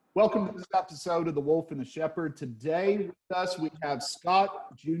Welcome to this episode of The Wolf and the Shepherd. Today with us, we have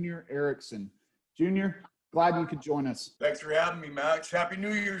Scott Jr. Ereckson. Junior, glad you could join us. Thanks for having me, Max. Happy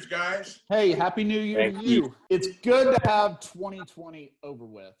New Year's, guys. Hey, Happy New Year to you. It's good to have 2020 over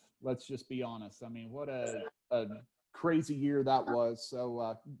with. Let's just be honest. I mean, what a crazy year that was.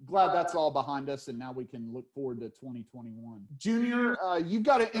 So glad that's all behind us, and now we can look forward to 2021. Junior, you've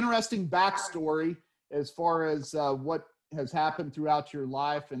got an interesting backstory as far as what has happened throughout your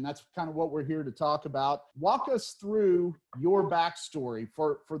life, and that's kind of what we're here to talk about. Walk us through your backstory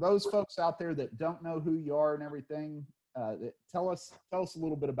for those folks out there that don't know who you are and everything. Tell us a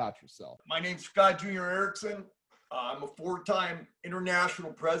little bit about yourself. My name's Scott Jr. Ereckson. I'm a four-time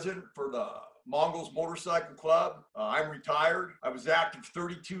international president for the Mongols Motorcycle Club. I'm retired. I was active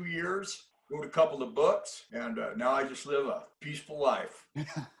 32 years. Wrote a couple of books, and now I just live a peaceful life.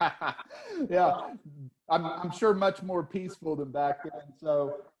 Yeah, I'm sure much more peaceful than back then.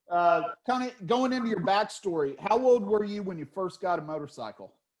 So kind of going into your backstory, how old were you when you first got a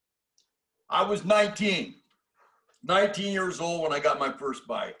motorcycle? I was 19 years old when I got my first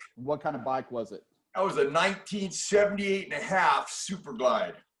bike. What kind of bike was it? That was a 1978 and a half Super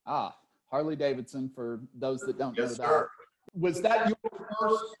Glide. Harley Davidson, for those that don't know that. Sir. Was that your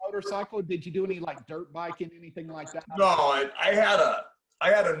first motorcycle? Did you do any like dirt biking, anything like that? No, I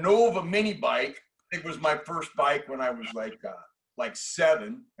had a Nova mini bike. It was my first bike when I was like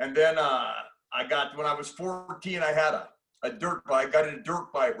 7, and then when I was 14, I had a dirt bike. Got into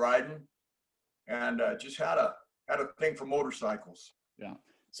dirt bike riding, and just had a thing for motorcycles. Yeah.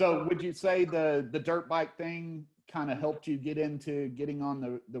 So would you say the dirt bike thing kind of helped you get into getting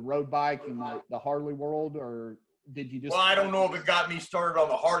on the road bike and the Harley world, or did you just? Well, I don't know if it got me started on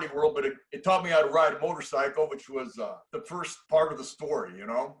the Harley world, but it taught me how to ride a motorcycle, which was the first part of the story, you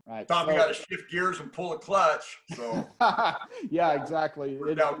know? Right. Taught me how to shift gears and pull a clutch, so. Yeah, exactly.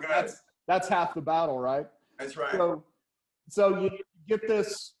 That's half the battle, right? That's right. So you get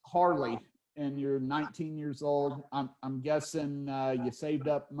this Harley, and you're 19 years old. I'm guessing you saved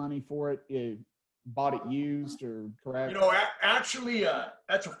up money for it. You bought it used, or correct? You know, actually,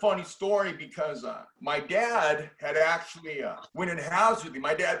 that's a funny story because my dad had actually went in halves with me.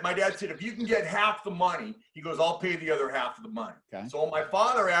 My dad said, if you can get half the money, he goes, I'll pay the other half of the money. Okay. So my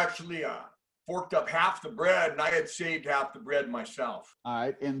father actually forked up half the bread, and I had saved half the bread myself. All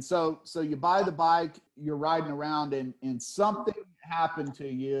right. And so you buy the bike, you're riding around, and something happened to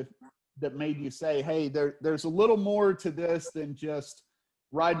you that made you say, hey, there's a little more to this than just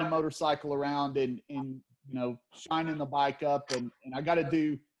riding a motorcycle around and shining the bike up, and I got to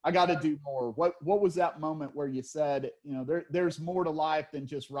do more. What was that moment where you said, there's more to life than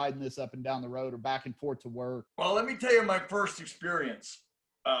just riding this up and down the road or back and forth to work? Well, let me tell you my first experience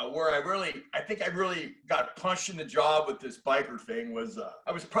where I think I really got punched in the jaw with this biker thing was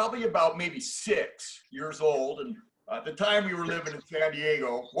I was probably about maybe 6 years old, and at the time we were living in San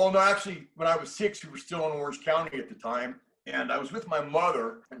Diego. Well, no, actually, when I was 6, we were still in Orange County at the time. And I was with my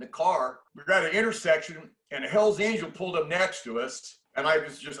mother in the car. We were at an intersection, and a Hell's Angel pulled up next to us. And I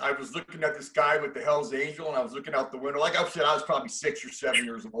was looking at this guy with the Hell's Angel, and I was looking out the window. Like I said, I was probably 6 or 7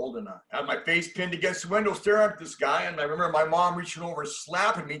 years old, and I had my face pinned against the window staring at this guy. And I remember my mom reaching over and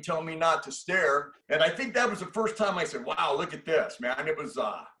slapping me, telling me not to stare. And I think that was the first time I said, wow, look at this, man. It was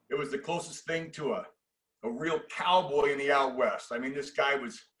the closest thing to a real cowboy in the out west. I mean, this guy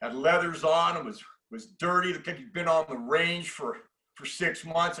had leathers on and was dirty. Looked like he'd been on the range for 6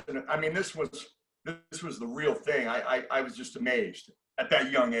 months. And I mean, this was the real thing. I was just amazed at that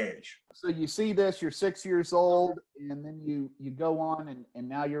young age. So you see this, you're 6 years old, and then you go on, and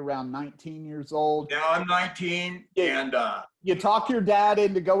now you're around 19 years old. Now I'm 19, and you talk your dad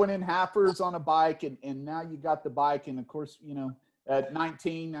into going in halfers on a bike, and now you got the bike, and of course, at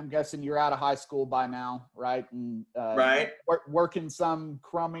 19, I'm guessing you're out of high school by now, right? And right. Working some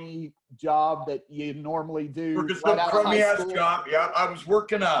crummy job that you normally do. Working some crummy ass job. Yeah, I was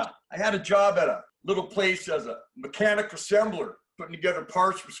working. I had a job at a little place as a mechanic assembler, putting together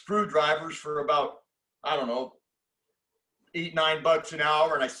parts for screwdrivers for about, I don't know, $8-9 an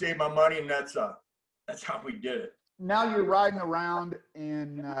hour, and I saved my money, and that's how we did it. Now you're riding around,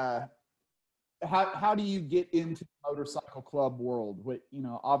 and how do you get into the motorcycle club world?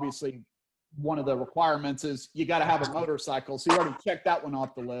 Obviously one of the requirements is you got to have a motorcycle. So you already checked that one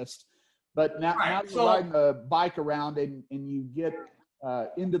off the list. But now you're riding the bike around, and you get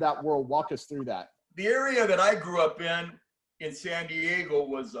into that world. Walk us through that. The area that I grew up in San Diego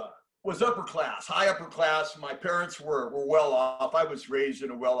was upper class, high upper class. My parents were well off. I was raised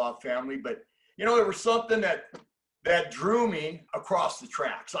in a well off family, but there was something that that drew me across the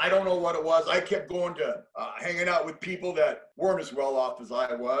tracks. I don't know what it was. I kept going to hanging out with people that weren't as well off as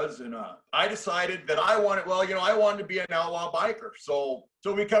I was. And I decided that I wanted to be an outlaw biker. So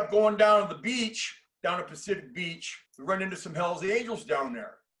we kept going down to the beach, down to Pacific Beach. We run into some Hells Angels down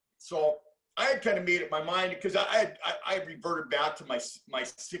there. So I had kind of made up my mind because I reverted back to my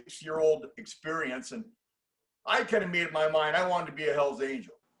 6-year-old experience. And I kind of made up my mind I wanted to be a Hells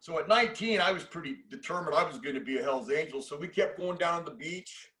Angel. So at 19, I was pretty determined I was going to be a Hells Angel. So we kept going down to the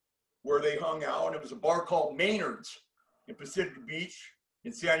beach where they hung out. And it was a bar called Maynard's in Pacific Beach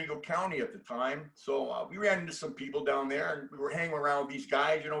in San Diego County at the time. So we ran into some people down there and we were hanging around with these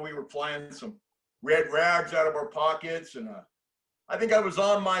guys. You know, we were flying some red rags out of our pockets. And I think I was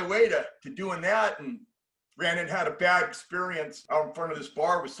on my way to doing that and ran and had a bad experience out in front of this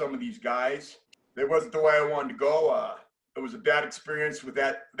bar with some of these guys. It wasn't the way I wanted to go. It was a bad experience with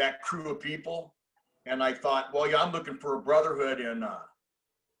that crew of people. And I thought, well, yeah, I'm looking for a brotherhood. And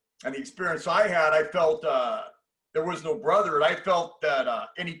the experience I had, I felt there was no brotherhood. I felt that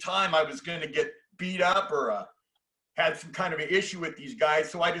anytime I was going to get beat up or had some kind of an issue with these guys.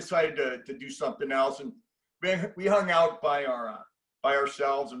 So I decided to do something else. And we hung out by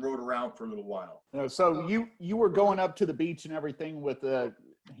ourselves and rode around for a little while. So you were going up to the beach and everything with a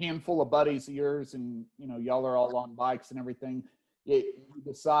handful of buddies of yours, and y'all are all on bikes and everything. You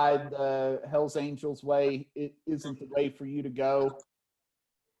decide the Hells Angels way it isn't the way for you to go,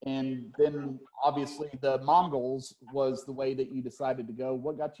 and then obviously the Mongols was the way that you decided to go.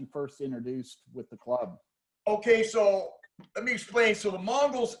 What got you first introduced with the club? Okay, so let me explain. So the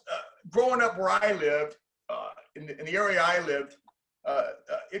Mongols, growing up where I lived, in the area I lived,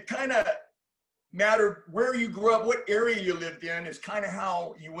 it kind of mattered where you grew up, what area you lived in is kind of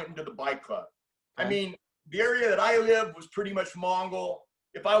how you went into the bike club. Okay. I mean, the area that I lived was pretty much Mongol.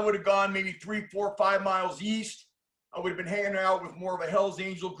 If I would have gone maybe 3, 4, 5 miles east, I would have been hanging out with more of a Hells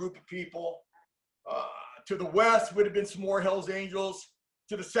Angel group of people. To the west would have been some more Hells Angels.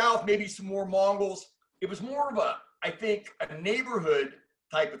 To the south, maybe some more Mongols. It was more of I think, a neighborhood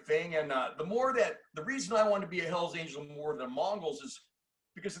type of thing. And the reason I wanted to be a Hells Angel more than Mongols is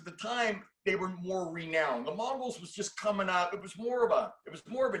because at the time they were more renowned. The Mongols was just coming up. It was more of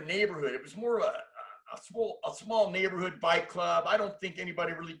a neighborhood. It was more of a small neighborhood bike club. I don't think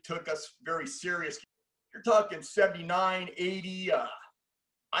anybody really took us very serious. You're talking 79, 80.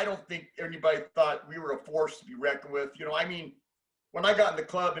 I don't think anybody thought we were a force to be reckoned with. I mean, when I got in the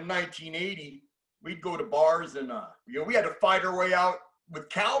club in 1980, we'd go to bars and we had to fight our way out with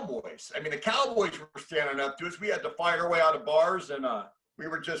cowboys. I mean, the cowboys were standing up to us. We had to fight our way out of bars, and we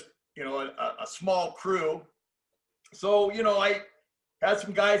were just, a small crew. So, I had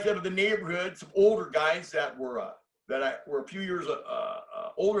some guys out of the neighborhood, some older guys that were a few years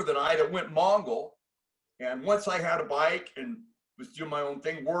older than I that went Mongol. And once I had a bike and was doing my own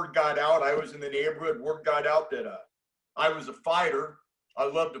thing, word got out. I was in the neighborhood. Word got out that I was a fighter. I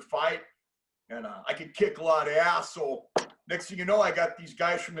loved to fight, and I could kick a lot of ass. So next thing you know, I got these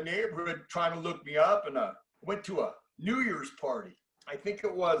guys from the neighborhood trying to look me up, and went to a New Year's party. I think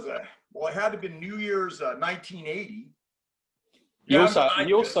it was, it had to be New Year's 1980. You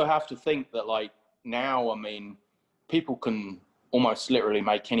also have to think that, like, now, I mean, people can almost literally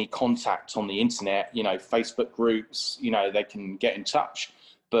make any contact on the internet, Facebook groups, they can get in touch.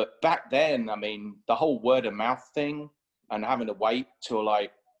 But back then, I mean, the whole word of mouth thing and having to wait till,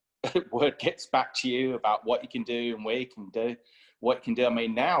 like, word gets back to you about what you can do and where you can do, what you can do. I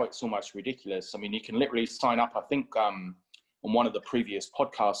mean, now it's almost ridiculous. I mean, you can literally sign up, I think, on one of the previous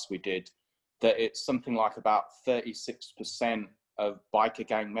podcasts we did, that it's something like about 36% of biker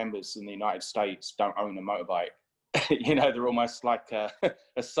gang members in the United States don't own a motorbike. They're almost like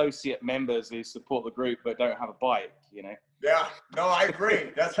associate members who support the group but don't have a bike, Yeah, no, I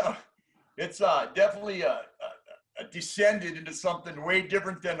agree. That's how it's definitely descended into something way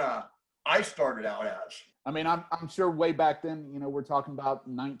different than I started out as. I mean, I'm sure way back then, we're talking about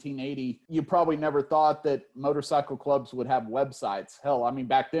 1980, you probably never thought that motorcycle clubs would have websites. Hell, I mean,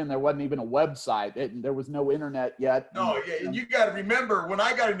 back then there wasn't even a website. There was no internet yet. No, yeah, and you got to remember, when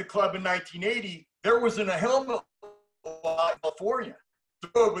I got in the club in 1980, there wasn't a helmet law in California.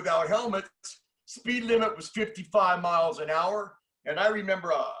 Road without helmets, speed limit was 55 miles an hour. And I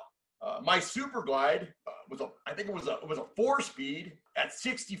remember my Super Glide I think it was a 4-speed at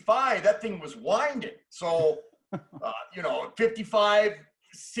 65. That thing was winding. So, 55,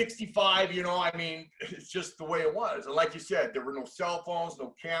 65, I mean, it's just the way it was. And like you said, there were no cell phones,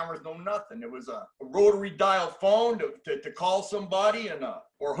 no cameras, no nothing. It was a rotary dial phone to call somebody and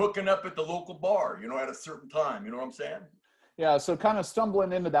or hooking up at the local bar, at a certain time. You know what I'm saying? Yeah, so kind of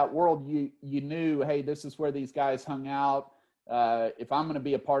stumbling into that world, you knew, hey, this is where these guys hung out. If I'm going to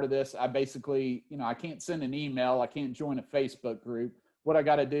be a part of this, I basically, I can't send an email. I can't join a Facebook group. What I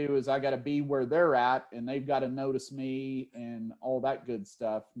got to do is I got to be where they're at, and they've got to notice me and all that good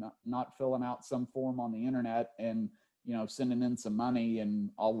stuff, not filling out some form on the internet and, sending in some money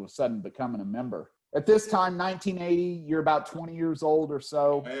and all of a sudden becoming a member. At this time, 1980, you're about 20 years old or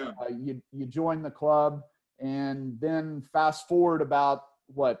so. You join the club, and then fast forward about,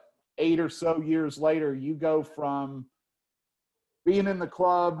 8 or so years later, you go from being in the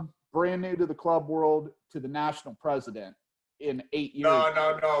club, brand new to the club world, to the national president in 8 years.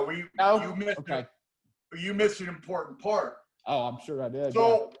 No. You missed an important part. Oh, I'm sure I did.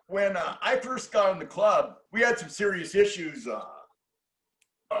 So when I first got in the club, we had some serious issues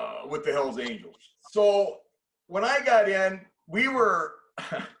with the Hells Angels. So when I got in, we were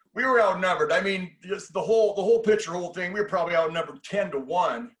outnumbered. I mean, just the whole picture, whole thing. We were probably outnumbered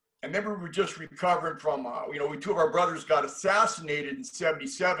 10-1. And then we were just recovering from, two of our brothers got assassinated in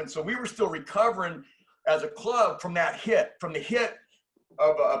 '77. So we were still recovering as a club from the hit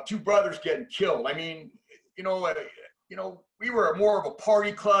of two brothers getting killed. I mean, we were more of a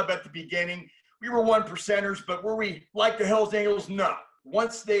party club at the beginning. We were 1%ers, but were we like the Hells Angels? No.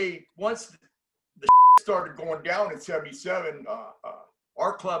 Once the started going down in '77,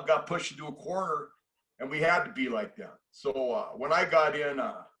 our club got pushed into a corner, and we had to be like them. So when I got in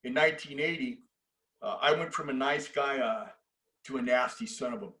 1980, I went from a nice guy to a nasty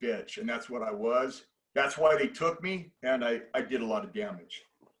son of a bitch, and that's what I was. That's why they took me, and I did a lot of damage.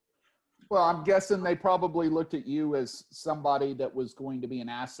 Well, I'm guessing they probably looked at you as somebody that was going to be an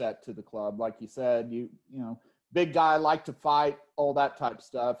asset to the club. Like you said, you big guy, like to fight, all that type of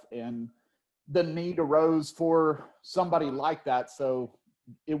stuff, and the need arose for somebody like that. So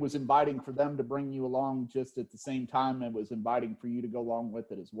it was inviting for them to bring you along, just at the same time it was inviting for you to go along with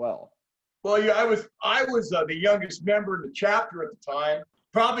it as well. Well, yeah, I was the youngest member in the chapter at the time,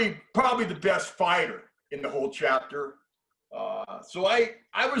 probably the best fighter in the whole chapter. So I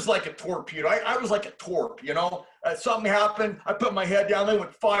was like a torpedo. I was like a torp, something happened, I put my head down, they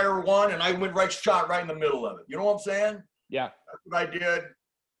went fire one, and I went shot right in the middle of it. You know what I'm saying? Yeah. That's what I did.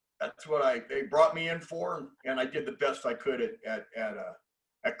 That's what they brought me in for, and I did the best I could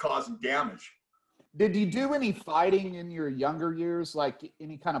at causing damage. Did you do any fighting in your younger years, like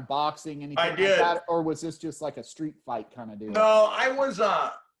any kind of boxing, anything I did. like that, or was this just like a street fight kind of deal? No,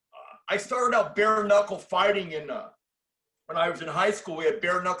 I started out bare knuckle fighting when I was in high school. We had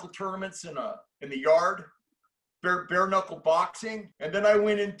bare knuckle tournaments in the yard, bare knuckle boxing, and then I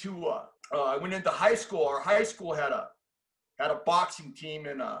went into high school. Our high school had a boxing team,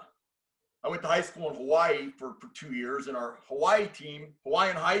 and I went to high school in Hawaii for 2 years, and our Hawaiian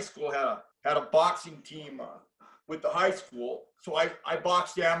high school had a boxing team with the high school. So I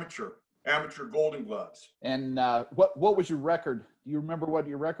boxed amateur Golden Gloves. And what was your record? Do you remember what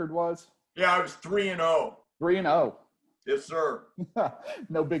your record was? Yeah, I was 3-0. 3-0. Yes, sir.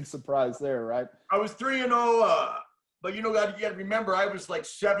 No big surprise there, right? I was 3-0, but you got to remember, I was like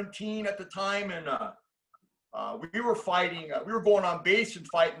 17 at the time, and we were fighting. We were going on base and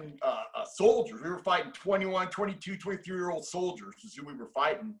fighting soldiers. We were fighting 21, 22, 23-year-old soldiers is who we were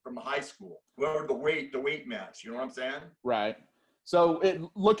fighting from the high school. Whatever the weight match. You know what I'm saying? Right. So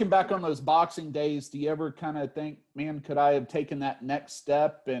looking back on those boxing days, do you ever kind of think, man, could I have taken that next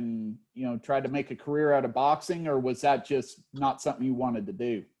step and, tried to make a career out of boxing, or was that just not something you wanted to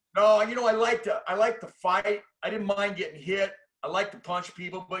do? No, I like to fight. I didn't mind getting hit. I like to punch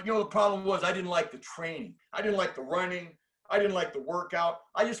people, but the problem was I didn't like the training. I didn't like the running. I didn't like the workout.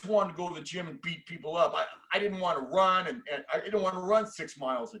 I just wanted to go to the gym and beat people up. I didn't want to run, and I didn't want to run 6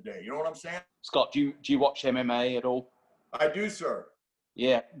 miles a day. You know what I'm saying? Scott, do you watch MMA at all? I do, sir.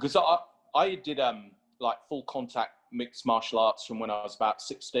 Yeah, because I did like full contact mixed martial arts from when I was about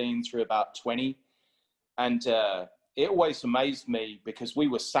 16 through about 20, and it always amazed me because we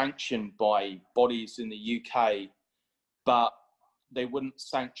were sanctioned by bodies in the UK, but they wouldn't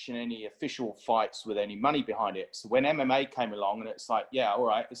sanction any official fights with any money behind it. So when MMA came along, and it's like, yeah, all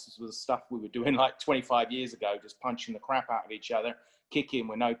right, this was the stuff we were doing like 25 years ago, just punching the crap out of each other, kicking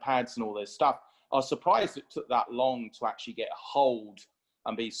with no pads and all this stuff. I was surprised it took that long to actually get a hold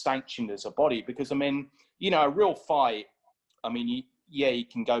and be sanctioned as a body, because a real fight, you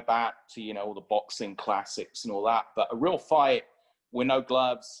can go back to, all the boxing classics and all that, but a real fight with no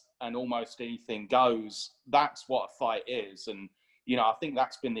gloves and almost anything goes, that's what a fight is. And, I think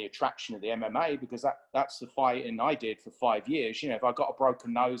that's been the attraction of the MMA, because that's the fighting I did for 5 years. If I got a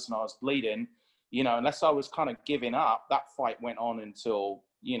broken nose and I was bleeding, unless I was kind of giving up, that fight went on until,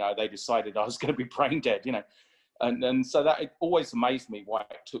 they decided I was going to be brain dead, And so that it always amazed me why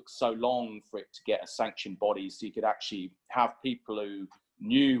it took so long for it to get a sanctioned body, so you could actually have people who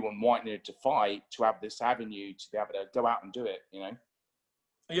knew and wanted to fight to have this avenue to be able to go out and do it, you know?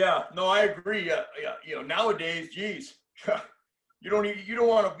 Yeah, no, I agree. Yeah, you know, nowadays, geez, you don't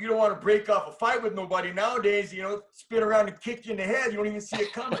want to break off a fight with nobody nowadays. You know, spin around and kick you in the head. You don't even see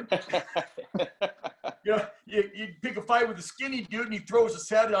it coming. You know, you pick a fight with a skinny dude and he throws his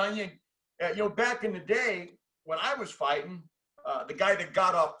head on you. And, you know, back in the day when I was fighting, the guy that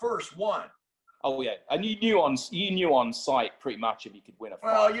got off first won. Oh yeah, and you knew on sight pretty much if you could win a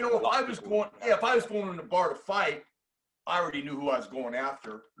fight. Well, you know, if I was going in the bar to fight, I already knew who I was going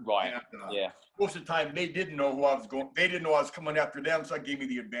after. Right. And, yeah. Most of the time, they didn't know who I was going. They didn't know I was coming after them, so that gave me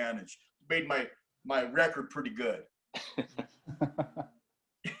the advantage. Made my record pretty good.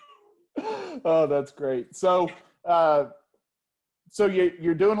 Oh, that's great. So, so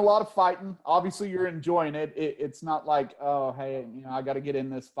you're doing a lot of fighting. Obviously, you're enjoying it. It's not like, oh, hey, you know, I got to get in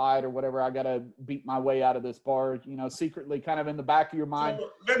this fight or whatever. I got to beat my way out of this bar. You know, secretly, kind of in the back of your mind.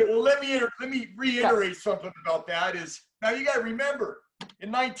 So, let me reiterate something about that. Is now you got to remember,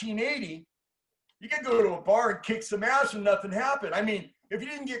 in 1980, you could go to a bar and kick some ass and nothing happened. I mean, if you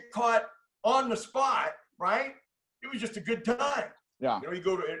didn't get caught on the spot, right? It was just a good time. Yeah. You know, you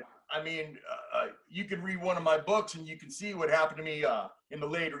go to. I mean, you can read one of my books and you can see what happened to me in the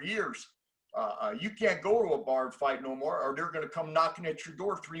later years. You can't go to a bar and fight no more, or they're going to come knocking at your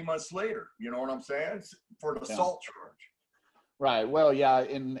door 3 months later. You know what I'm saying? It's for an assault charge. Right. Well, yeah.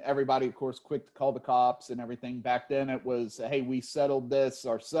 And everybody, of course, quick to call the cops and everything. Back then it was, hey, we settled this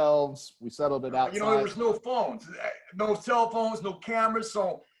ourselves. We settled it outside. You know, there was no phones, no cell phones, no cameras.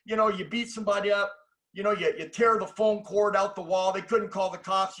 So, you know, you beat somebody up. You know, you tear the phone cord out the wall. They couldn't call the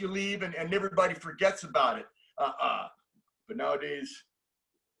cops. You leave, and everybody forgets about it. But nowadays,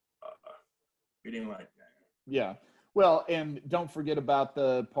 it ain't like that. Yeah. Well, and don't forget about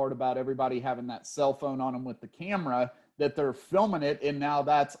the part about everybody having that cell phone on them with the camera, that they're filming it, and now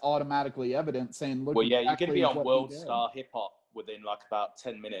that's automatically evident saying, look. Well, yeah, you're going to be on World Star Hip Hop within like about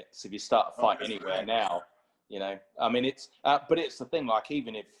 10 minutes if you start a fight anywhere right now. You know, I mean, it's, but it's the thing, like,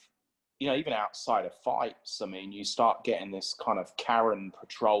 even if, you know, even outside of fights, I mean, you start getting this kind of Karen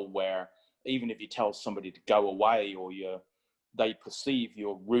patrol where even if you tell somebody to go away or they perceive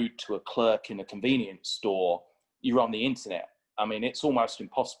you're rude to a clerk in a convenience store, you're on the internet. I mean, it's almost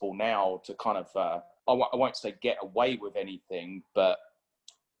impossible now to kind of, I won't say get away with anything, but,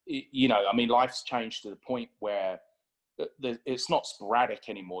 you know, I mean, life's changed to the point where it's not sporadic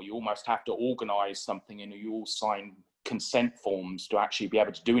anymore. You almost have to organize something and you all sign consent forms to actually be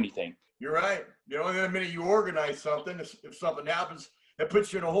able to do anything. You're right. You know, the minute you organize something, if something happens, that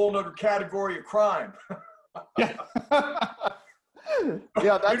puts you in a whole other category of crime. Yeah.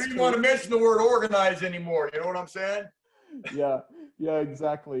 Yeah, that's you don't even want to mention the word organize anymore. You know what I'm saying? Yeah,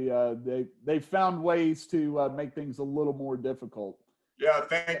 exactly. They found ways to make things a little more difficult. Yeah,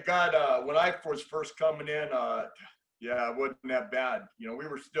 thank God. When I was first coming in, it wasn't that bad. You know, we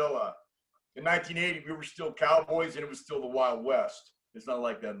were still in 1980. We were still cowboys, and it was still the Wild West. It's not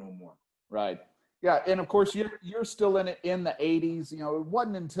like that no more. Right. Yeah, and of course you're still in it in the 80s. You know, it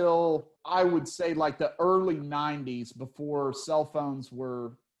wasn't until I would say like the early 90s before cell phones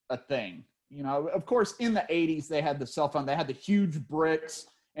were a thing. You know, of course in the 80s they had the cell phone. They had the huge bricks,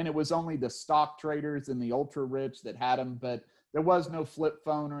 and it was only the stock traders and the ultra rich that had them, but there was no flip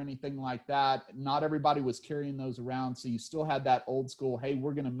phone or anything like that. Not everybody was carrying those around, so you still had that old school, hey,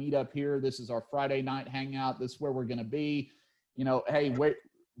 we're going to meet up here. This is our Friday night hangout. This is where we're going to be. You know, hey,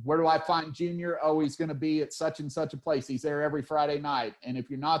 where do I find Junior? Oh, he's going to be at such and such a place. He's there every Friday night. And if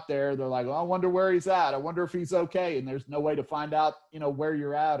you're not there, they're like, well, I wonder where he's at. I wonder if he's okay. And there's no way to find out, you know, where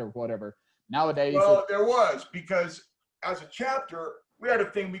you're at or whatever. Nowadays. Well, there was, because as a chapter, we had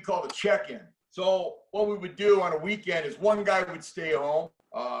a thing we called a check-in. So what we would do on a weekend is one guy would stay home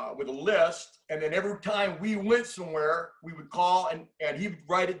with a list. And then every time we went somewhere, we would call and he would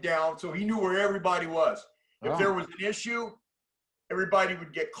write it down so he knew where everybody was. If there was an issue, everybody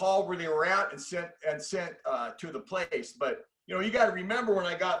would get called where they were at and sent to the place. But, you know, you got to remember when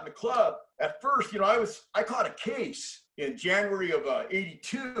I got in the club, at first, you know, I caught a case in January of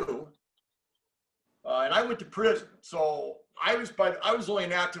 82, and I went to prison. So I was only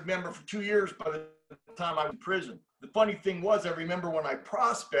an active member for 2 years by the time I was in prison. The funny thing was, I remember when I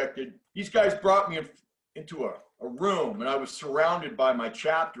prospected, these guys brought me into a room, and I was surrounded by my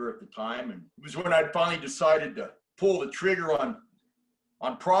chapter at the time. And it was when I finally decided to pull the trigger on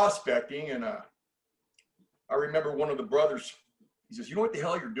prospecting. And I remember one of the brothers, he says, you know what the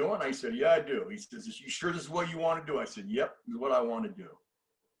hell you're doing? I said, yeah, I do. He says, you sure this is what you want to do? I said, yep, this is what I want to do.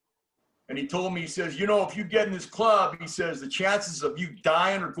 And he told me, he says, you know, if you get in this club, he says, the chances of you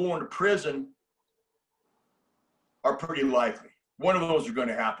dying or going to prison are pretty likely. One of those are going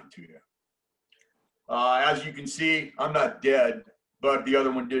to happen to you. As you can see, I'm not dead, but the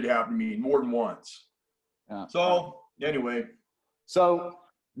other one did happen to me more than once. Yeah. So anyway. So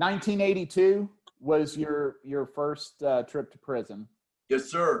 1982 was your first trip to prison.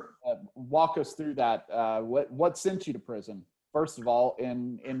 Yes, sir. Walk us through that. What sent you to prison, first of all,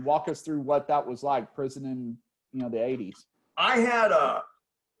 and walk us through what that was like, prison in, you know, the 80s. I had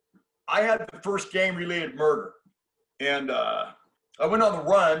the first gang-related murder, and I went on the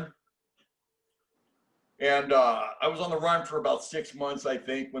run, and I was on the run for about 6 months, I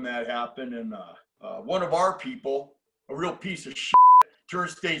think, when that happened. And one of our people, a real piece of shit, turned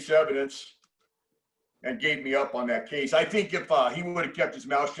state's evidence and gave me up on that case. I think if he would have kept his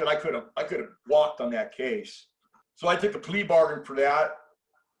mouth shut, I could have walked on that case. So I took a plea bargain for that,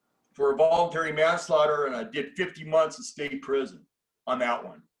 for a voluntary manslaughter, and I did 50 months in state prison on that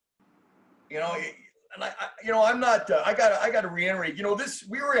one. You know, and I'm not. I got to reiterate. You know,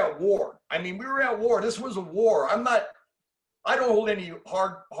 we were at war. I mean, we were at war. This was a war. I don't hold any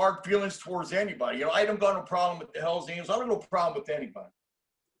hard feelings towards anybody. You know, I don't got no problem with the Hells Angels. I don't have no problem with anybody.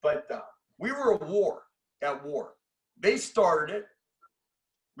 But we were at war. They started it.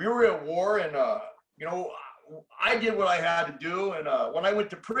 We were at war, and you know, I did what I had to do. And when I went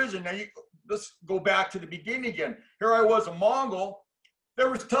to prison, let's go back to the beginning again. Here I was, a Mongol. There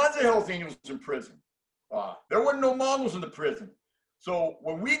was tons of Hells Angels in prison. There wasn't no Mongols in the prison. So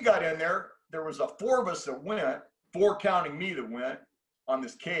when we got in there, there was 4 of us that went, 4 counting me that went on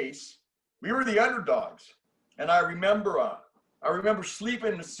this case. We were the underdogs. And I remember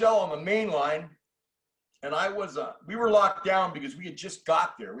sleeping in the cell on the main line. And we were locked down because we had just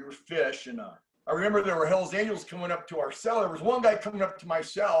got there. We were fish. And I remember there were Hells Angels coming up to our cell. There was one guy coming up to my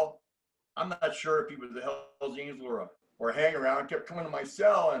cell. I'm not sure if he was a Hells Angel or a hang around. Kept coming to my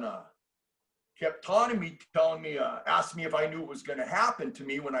cell and kept taunting me, telling me, asked me if I knew what was going to happen to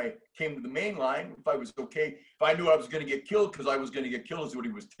me when I came to the main line, if I was okay, if I knew I was going to get killed, because I was going to get killed is what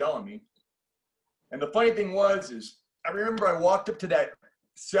he was telling me. And the funny thing is I remember I walked up to that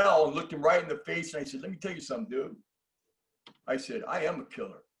cell and looked him right in the face, and I said, let me tell you something, dude. I said, I am a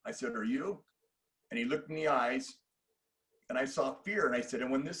killer. I said, are you? And he looked in the eyes, and I saw fear. And I said,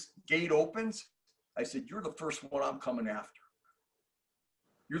 and when this gate opens, I said, you're the first one I'm coming after.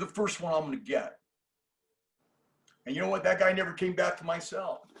 You're the first one I'm going to get. And you know what? That guy never came back to my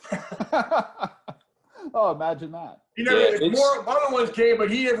cell. Oh, imagine that. He never. More other ones came, but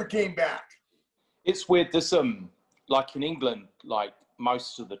he never came back. It's weird. There's like in England, like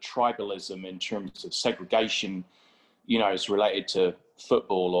most of the tribalism in terms of segregation, you know, is related to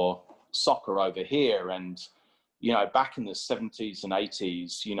football or soccer over here. And, you know, back in the 70s and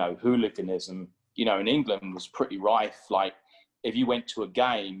 80s, you know, hooliganism, you know, in England was pretty rife. Like if you went to a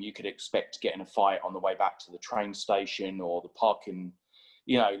game, you could expect to get in a fight on the way back to the train station or the parking,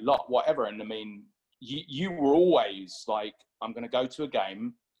 you know, lot, whatever. And I mean, you were always like, I'm going to go to a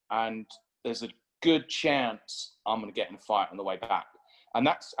game and there's a good chance I'm going to get in a fight on the way back. And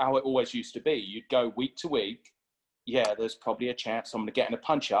that's how it always used to be. You'd go week to week. Yeah, there's probably a chance I'm going to get in a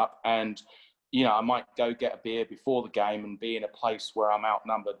punch up, and, you know, I might go get a beer before the game and be in a place where I'm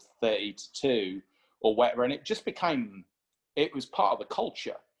outnumbered 30-2 or whatever. And it just became, it was part of the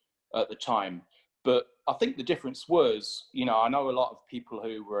culture at the time. But I think the difference was, you know, I know a lot of people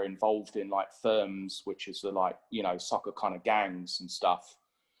who were involved in like firms, which is the like, you know, soccer kind of gangs and stuff.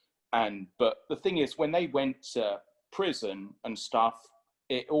 But the thing is, when they went to prison and stuff,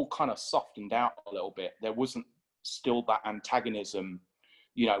 it all kind of softened out a little bit. There wasn't still that antagonism,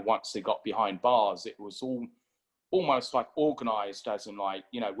 you know, once they got behind bars. It was all almost like organized, as in like,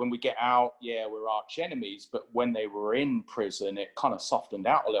 you know, when we get out, yeah, we're arch enemies. But when they were in prison, it kind of softened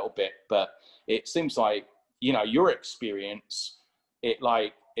out a little bit. But it seems like, you know, your experience, it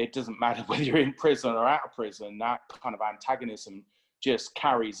doesn't matter whether you're in prison or out of prison, that kind of antagonism just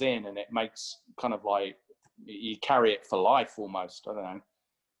carries in, and it makes kind of like, you carry it for life almost. I don't know.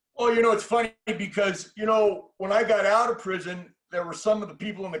 Well, you know, it's funny because, you know, when I got out of prison, there were some of the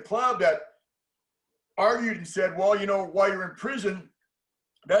people in the club that argued and said, well, you know, while you're in prison,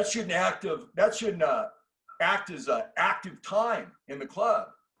 that shouldn't act as active time in the club.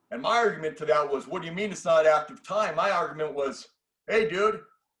 And my argument to that was, what do you mean it's not active time? My argument was, hey, dude,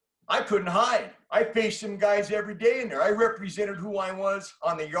 I couldn't hide. I faced some guys every day in there. I represented who I was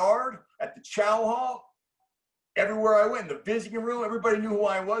on the yard, at the chow hall, everywhere I went, in the visiting room. Everybody knew who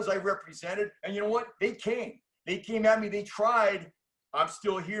I was. I represented. And you know what? They came. They came at me. They tried. I'm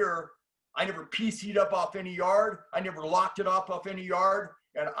still here. I never PC'd up off any yard. I never locked it up off any yard.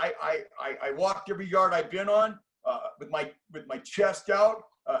 and I walked every yard I've been on with my chest out,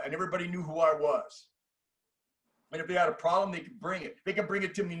 and everybody knew who I was. And if they had a problem, they could bring it. They can bring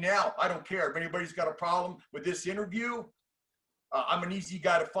it to me now. I don't care. If anybody's got a problem with this interview, I'm an easy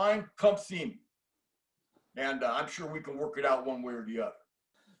guy to find. Come see me. And I'm sure we can work it out one way or the other.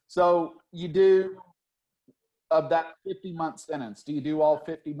 So you do, of that 50-month sentence, do you do all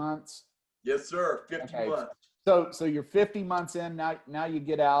 50 months? Yes, sir. 50 months. So you're 50 months in, now you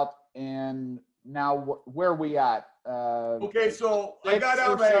get out, and now where are we at? Okay, so I got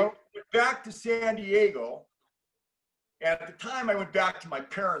out, I went back to San Diego. And at the time, I went back to my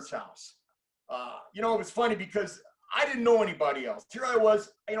parents' house. It was funny because I didn't know anybody else. Here I was,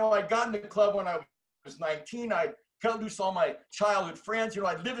 I got in the club when I was 19. I cut loose all my childhood friends.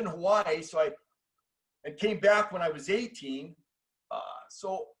 I lived in Hawaii, and came back when I was 18.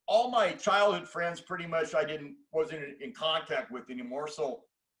 So all my childhood friends, pretty much, wasn't in contact with anymore. So,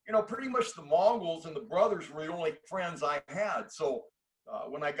 pretty much the Mongols and the brothers were the only friends I had. So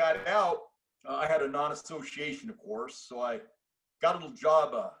when I got out, I had a non-association, of course. So I got a little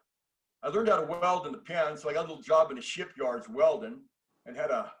job. I learned how to weld in the pen. So I got a little job in the shipyards welding, and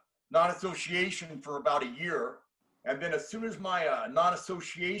had a non-association for about a year. And then as soon as my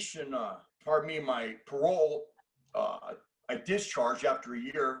non-association, my parole, I discharged after a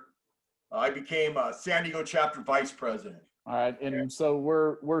year, I became San Diego chapter vice president. All right. And so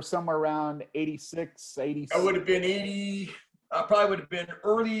we're somewhere around 86, 87. I would have been 80. I probably would have been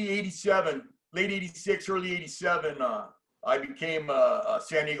early 87, late 86, early 87. I became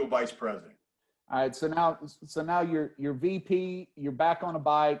San Diego vice president. All right. So now you're VP, you're back on a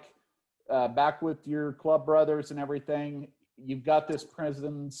bike, back with your club brothers and everything. You've got this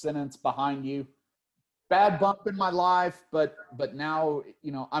prison sentence behind you. Bad bump in my life, but now,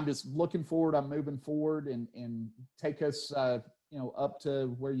 I'm just looking forward. I'm moving forward, and take us, up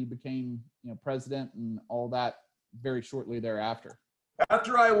to where you became, president and all that very shortly thereafter.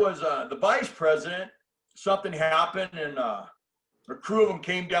 After I was the vice president, something happened, and a crew of them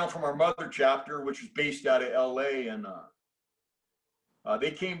came down from our mother chapter, which was based out of LA, and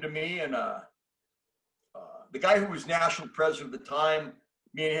they came to me, and the guy who was national president at the time,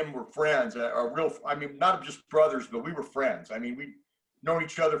 me and him were friends, not just brothers, but we were friends. We'd known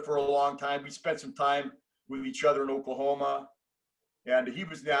each other for a long time. We spent some time with each other in Oklahoma, and he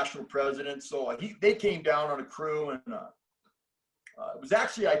was national president. So they came down on a crew, and it was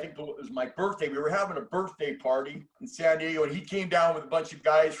actually, I think it was my birthday. We were having a birthday party in San Diego, and he came down with a bunch of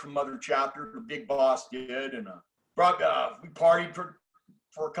guys from Mother Chapter, the big boss did, and we partied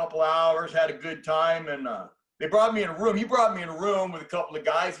for a couple hours, had a good time, and they brought me in a room. He brought me in a room with a couple of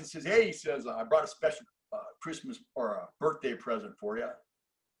guys and says, "Hey," he says, "I brought a special Christmas or a birthday present for you."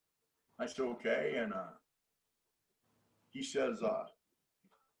 I said, "Okay," and he says,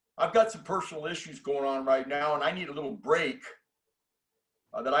 "I've got some personal issues going on right now, and I need a little break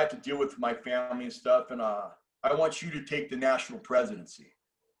that I have to deal with my family and stuff, and I want you to take the national presidency."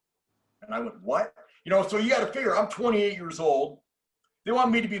 And I went, "What?" So you got to figure, I'm 28 years old. They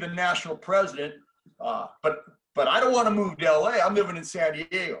want me to be the national president, but I don't want to move to LA. I'm living in San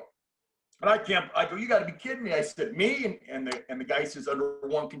Diego. And I go, "You got to be kidding me." I said, "Me?" And the guy says, "Under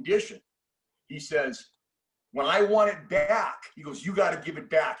one condition." He says, "When I want it back," he goes, "you got to give it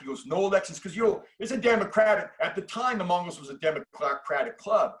back." He goes, "No elections," because it's a Democratic. At the time, the Mongols was a Democratic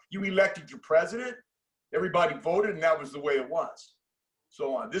club. You elected your president, everybody voted, and that was the way it was.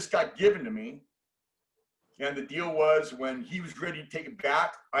 So this got given to me, and the deal was when he was ready to take it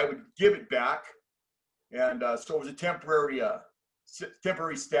back, I would give it back, and so it was a temporary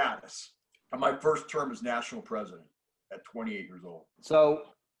status. And my first term as national president at 28 years old. So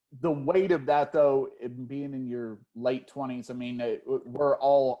the weight of that, though, in being in your late 20s, we're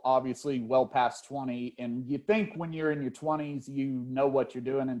all obviously well past 20, and you think when you're in your 20s, you know what you're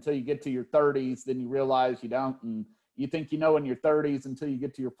doing until you get to your 30s, then you realize you don't, and you think you know in your 30s until you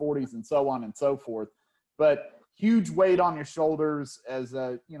get to your 40s, and so on and so forth. But huge weight on your shoulders as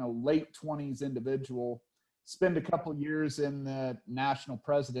a, late 20s individual. Spend a couple years in the national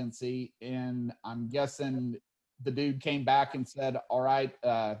presidency, and I'm guessing the dude came back and said, "All right,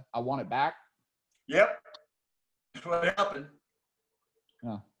 I want it back." Yep, that's what happened.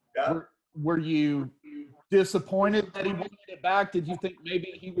 Yeah. Were you disappointed that he wanted it back? Did you think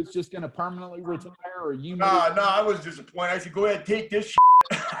maybe he was just going to permanently retire, or you? No, I was disappointed. I said, "Go ahead, take this shit."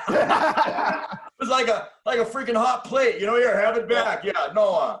 It was like a freaking hot plate, here, have it back. Yeah,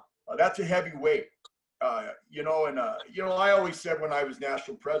 no, that's a heavy weight. I always said when I was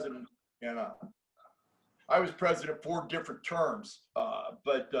national president, and I was president 4 different terms,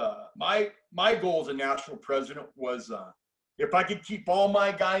 but my goal as a national president was if I could keep all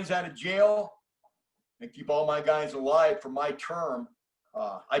my guys out of jail and keep all my guys alive for my term,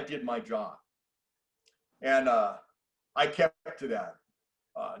 I did my job. And I kept to that.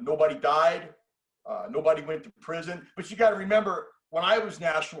 Nobody died. Nobody went to prison. But you got to remember, when I was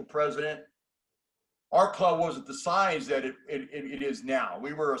national president, our club wasn't the size that it is now.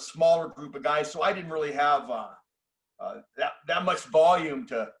 We were a smaller group of guys, so I didn't really have that much volume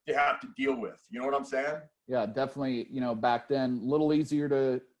to have to deal with. You know what I'm saying? Yeah, definitely. You know, back then, a little easier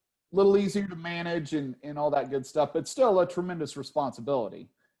to manage and all that good stuff, but still a tremendous responsibility.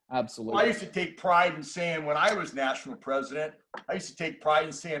 Absolutely. I used to take pride in saying, when I was national president, I used to take pride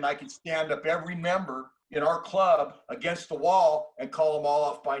in saying I could stand up every member in our club against the wall and call them all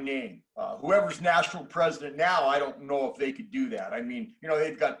off by name. Whoever's national president now, I don't know if they could do that. I mean, you know,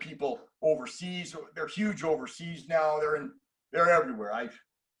 they've got people overseas. They're huge overseas now. They're everywhere.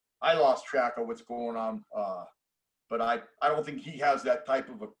 I lost track of what's going on, but I don't think he has that type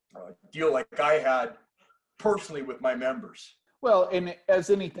of a deal like I had personally with my members. Well, and as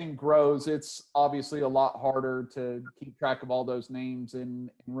anything grows, it's obviously a lot harder to keep track of all those names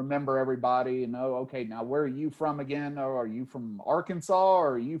and remember everybody and know, okay, now where are you from again? Or are you from Arkansas?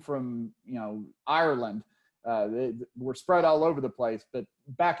 Or are you from, you know, Ireland? We're spread all over the place. But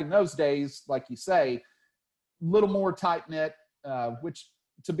back in those days, like you say, a little more tight-knit, which,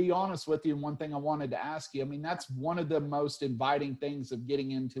 to be honest with you, and one thing I wanted to ask you, I mean, that's one of the most inviting things of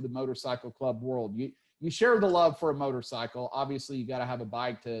getting into the motorcycle club world. You share the love for a motorcycle. Obviously, you got to have a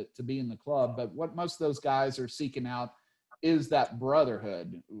bike to be in the club. But what most of those guys are seeking out is that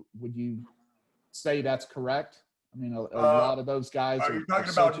brotherhood. Would you say that's correct? I mean, a lot of those guys are you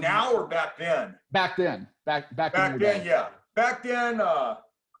talking about now or back then? Back then. Back then, yeah. Back then,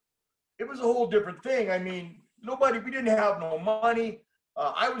 it was a whole different thing. I mean, we didn't have no money.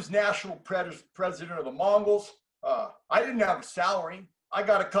 I was national president of the Mongols. I didn't have a salary. I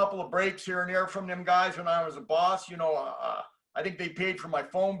got a couple of breaks here and there from them guys when I was a boss. You know, I think they paid for my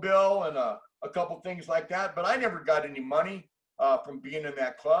phone bill and a couple things like that, but I never got any money from being in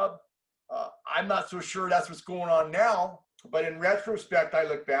that club. I'm not so sure that's what's going on now, but in retrospect, I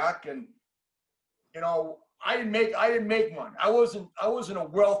look back and, you know, I didn't make money. I wasn't a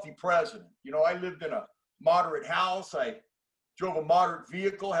wealthy president. You know, I lived in a moderate house. I drove a moderate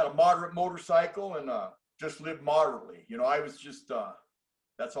vehicle, had a moderate motorcycle, and just lived moderately. You know, I was just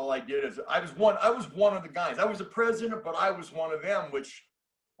that's all I did. I was one of the guys. I was a president, but I was one of them, which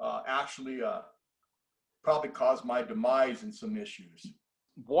actually probably caused my demise in some issues.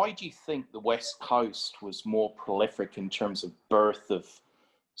 Why do you think the West Coast was more prolific in terms of birth of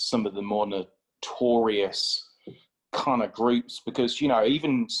some of the more notorious kind of groups? Because, you know,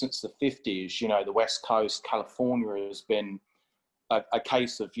 even since the 50s, you know, the West Coast, California has been a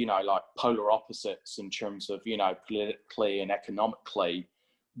case of, you know, like polar opposites in terms of, you know, politically and economically.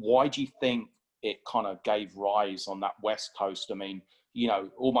 Why do you think it kind of gave rise on that West Coast? I mean, you know,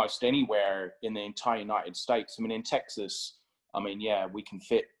 almost anywhere in the entire United States. I mean, in Texas, I mean, yeah, we can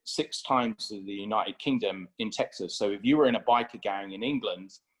fit 6 times to the United Kingdom in Texas. So if you were in a biker gang in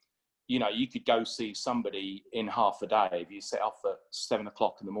England, you know, you could go see somebody in half a day. If you set off at 7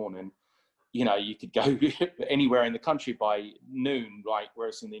 o'clock in the morning, you know, you could go anywhere in the country by noon, right?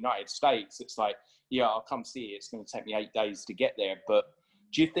 Whereas in the United States, it's like, yeah, I'll come see you. It's going to take me 8 days to get there. But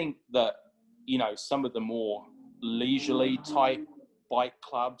do you think that, you know, some of the more leisurely type bike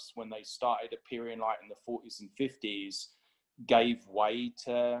clubs, when they started appearing like in the 40s and 50s, gave way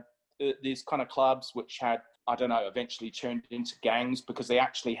to these kind of clubs, which had, I don't know, eventually turned into gangs because they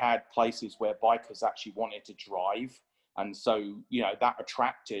actually had places where bikers actually wanted to drive. And so, you know, that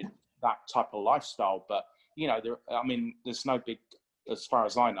attracted that type of lifestyle. But, you know, there's no big, as far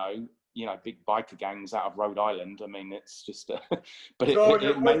as I know, you know, big biker gangs out of Rhode Island. I mean, it's just,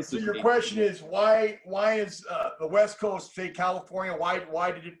 so your question is why is the West Coast, say California,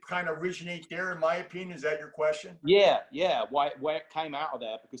 why did it kind of originate there? In my opinion, is that your question? Yeah. Where it came out of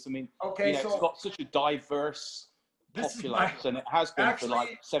there, because I mean, okay, you know, so it's got such a diverse population, and it has been for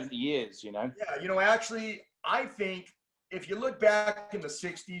like 70 years. You know. Yeah, you know, actually, I think if you look back in the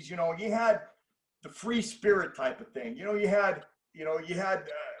 60s, you know, you had the free spirit type of thing. You know, you had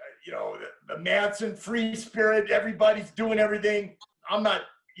the Manson free spirit, everybody's doing everything. I'm not,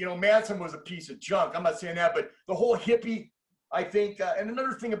 you know, Manson was a piece of junk. I'm not saying that, but the whole hippie, I think, and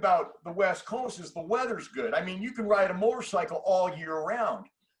another thing about the West Coast is the weather's good. I mean, you can ride a motorcycle all year round.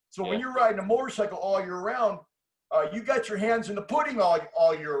 So when you're riding a motorcycle all year round, you got your hands in the pudding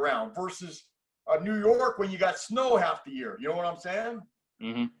all year round versus New York when you got snow half the year. You know what I'm saying?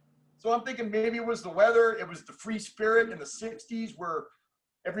 Mm-hmm. So I'm thinking maybe it was the weather. It was the free spirit in the 60s where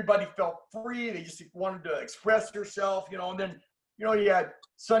everybody felt free. They just wanted to express themselves, you know. And then, you know, you had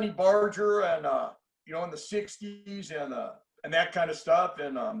Sonny Barger and, you know, in the 60s and that kind of stuff.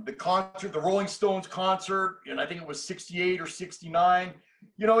 And the concert, the Rolling Stones concert, and I think it was 68 or 69.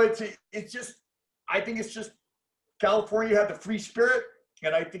 You know, it's just, I think it's just California had the free spirit.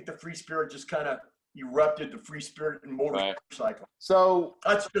 And I think the free spirit just kind of erupted the free spirit in motorcycle. Right. So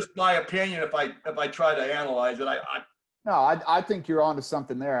that's just my opinion. If I try to analyze it, I think you're onto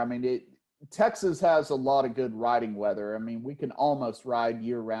something there. I mean, Texas has a lot of good riding weather. I mean, we can almost ride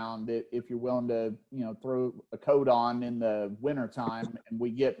year round if you're willing to, you know, throw a coat on in the wintertime, and we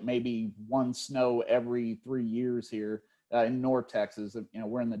get maybe one snow every 3 years here in North Texas. You know,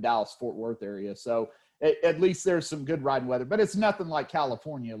 we're in the Dallas-Fort Worth area. So at least there's some good riding weather, but it's nothing like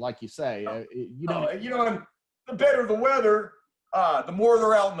California, like you say. You know, and the better the weather, the more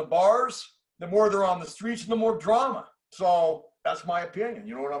they're out in the bars, the more they're on the streets, and the more drama. So that's my opinion.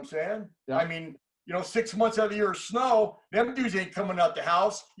 You know what I'm saying? Yeah. I mean, you know, 6 months out of the year of snow, them dudes ain't coming out the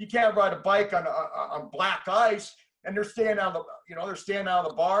house. You can't ride a bike on black ice, and they're staying out of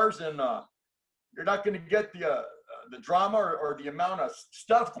the bars, and you're not going to get the drama or the amount of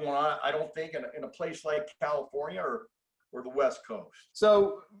stuff going on, I don't think, in a place like California or the West Coast.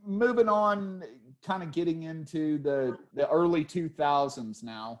 So moving on, kind of getting into the early 2000s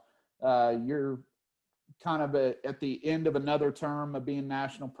now, you're kind of at the end of another term of being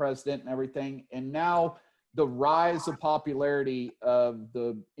national president and everything. And now the rise of popularity of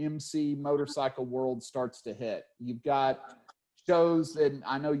the MC motorcycle world starts to hit. You've got shows, and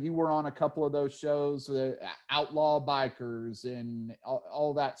I know you were on a couple of those shows, Outlaw Bikers and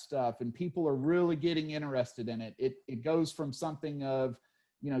all that stuff, and people are really getting interested in it. It goes from something of,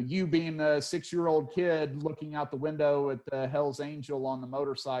 you know, you being a 6-year-old kid looking out the window at the Hell's Angel on the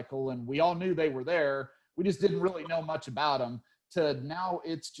motorcycle, and we all knew they were there. We just didn't really know much about them, to now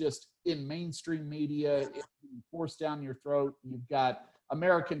it's just in mainstream media, it's being forced down your throat. You've got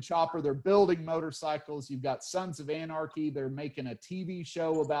American Chopper, they're building motorcycles. You've got Sons of Anarchy, they're making a TV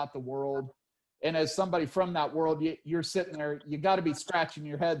show about the world. And as somebody from that world, you're sitting there, you got to be scratching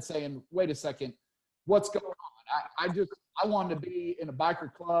your head saying, wait a second, what's going on? I wanted to be in a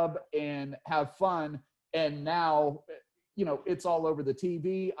biker club and have fun. And now, you know, it's all over the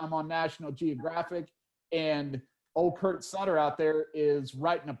TV. I'm on National Geographic, and old Kurt Sutter out there is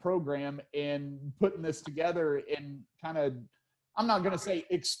writing a program and putting this together and kind of, I'm not going to say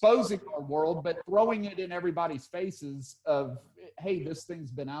exposing our world, but throwing it in everybody's faces of, hey, this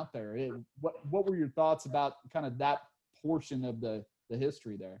thing's been out there. What were your thoughts about kind of that portion of the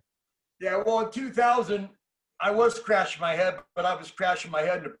history there? Yeah, well, in 2000, I was crashing my head, but I was crashing my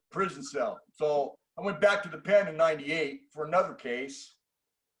head in a prison cell. So I went back to the pen in 98 for another case.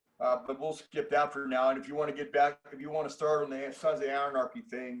 But we'll skip that for now. And if you want to get back, if you want to start on the Sons of Anarchy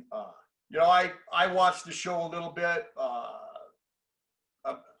thing, you know, I watched the show a little bit,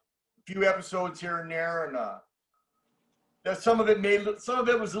 a few episodes here and there, and that some of it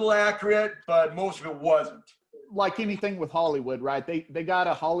was a little accurate, but most of it wasn't. Like anything with Hollywood, right? They got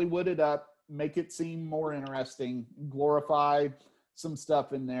to Hollywood it up, make it seem more interesting, glorify some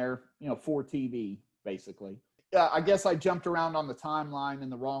stuff in there, you know, for TV, basically. Yeah, I guess I jumped around on the timeline in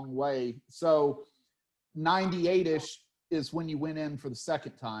the wrong way. So 98-ish is when you went in for the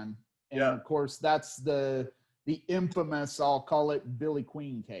second time. And yeah, of course, that's the infamous, I'll call it, Billy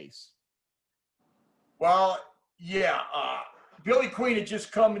Queen case. Well, yeah, Billy Queen had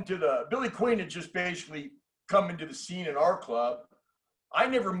just basically come into the scene in our club. I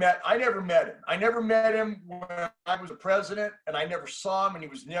never met him. I never met him when I was a president, and I never saw him, and he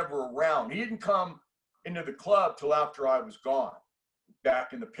was never around. He didn't come into the club till after I was gone,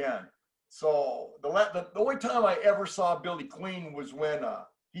 back in the pen. So the only time I ever saw Billy Queen was when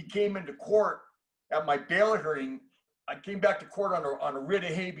he came into court at my bail hearing. I came back to court on a writ of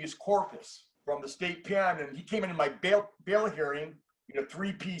habeas corpus from the state pen, and he came into my bail hearing in a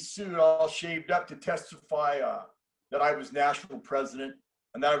 3-piece suit, all shaved up, to testify that I was national president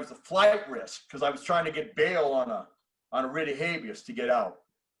and that I was a flight risk because I was trying to get bail on a writ of habeas to get out.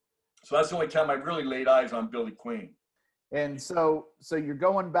 So that's the only time I really laid eyes on Billy Queen. And so you're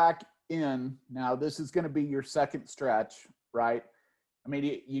going back in now. This is going to be your second stretch, right? I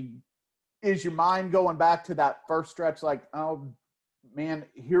mean, is your mind going back to that first stretch, like, oh man,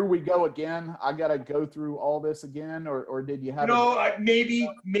 here we go again? I got to go through all this again, or did you have? Maybe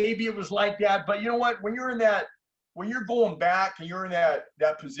it was like that. But you know what? When you're going back and you're in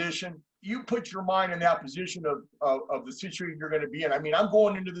that position, you put your mind in that position of the situation you're going to be in. I mean, I'm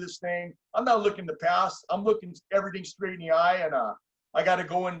going into this thing. I'm not looking to past. I'm looking everything straight in the eye, and I got to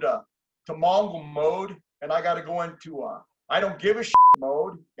go into Mongol mode, and I got to go into I don't give a shit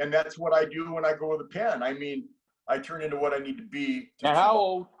mode, and that's what I do when I go to the pen. I mean, I turn into what I need to be. Now,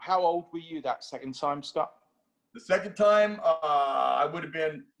 how old were you that second time, Scott? The second time, I would have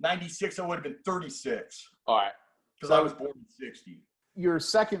been 96. I would have been 36. All right. Because I was born in 60. Your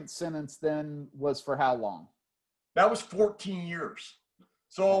second sentence then was for how long? That was 14 years.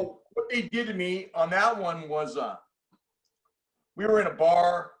 So what they did to me on that one was we were in a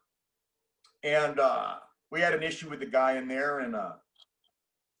bar, and we had an issue with the guy in there, and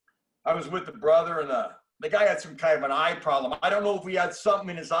I was with the brother, and the guy had some kind of an eye problem. I don't know if he had something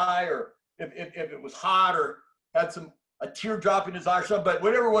in his eye, or if it was hot, or had a teardrop in his eye or something, but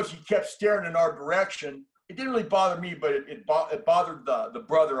whatever it was, he kept staring in our direction. It didn't really bother me, but it bothered the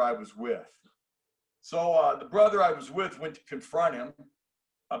brother I was with. So the brother I was with went to confront him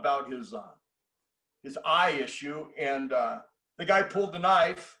about his eye issue, and the guy pulled the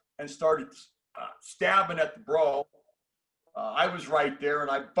knife and started stabbing at the bro. I was right there,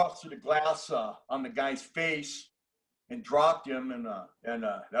 and I busted a glass on the guy's face and dropped him, and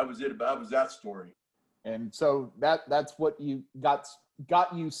that was it. That was that story. And so that's what you got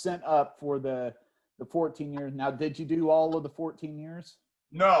you sent up for the 14 years. Now, did you do all of the 14 years?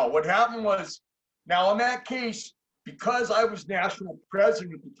 No. What happened was, now in that case, because I was national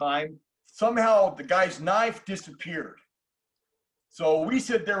president at the time, somehow the guy's knife disappeared. So we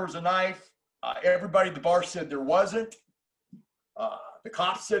said there was a knife. Everybody at the bar said there wasn't. The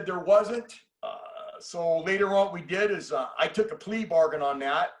cops said there wasn't. So later on, what we did is I took a plea bargain on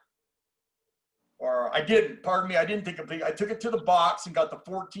that. Or I didn't, pardon me, I didn't take a plea. I took it to the box and got the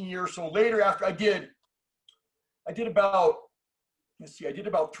 14 years. So later, after I did about, I did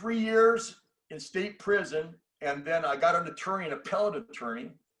about 3 years in state prison, and then I got an attorney, an appellate attorney.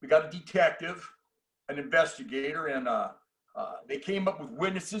 We got a detective, an investigator, and they came up with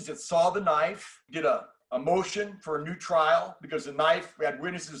witnesses that saw the knife. Did a motion for a new trial because the knife, we had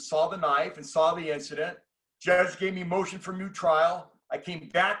witnesses that saw the knife and saw the incident. Judge gave me a motion for a new trial. I came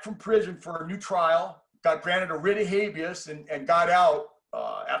back from prison for a new trial, got granted a writ of habeas, and got out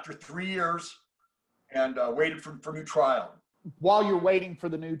after 3 years, and waited for new trial. While you're waiting for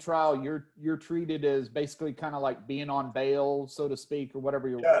the new trial, you're treated as basically kind of like being on bail, so to speak, or whatever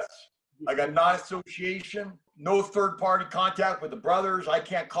you're. Yes, I got non-association, no third-party contact with the brothers. I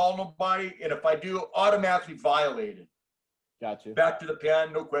can't call nobody, and if I do, automatically violated. Gotcha. Back to the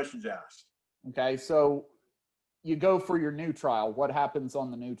pen, no questions asked. Okay, so you go for your new trial. What happens on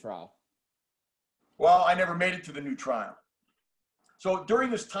the new trial? Well, I never made it to the new trial. So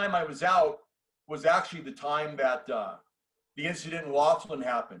during this time I was out was actually the time that the incident in Laughlin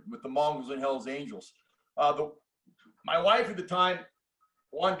happened with the Mongols and Hell's Angels. My wife at the time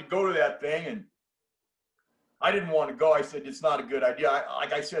wanted to go to that thing, and I didn't want to go. I said, it's not a good idea.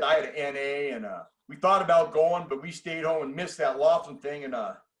 Like I said, I had an NA, and we thought about going, but we stayed home and missed that Laughlin thing, and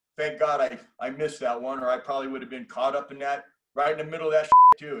thank God I missed that one, or I probably would have been caught up in that right in the middle of that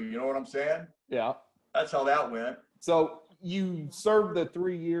too. You know what I'm saying? Yeah. That's how that went. So you served the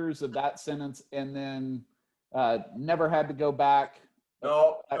 3 years of that sentence, and then never had to go back.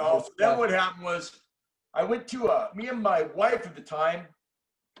 No. So then what happened was I went to me and my wife at the time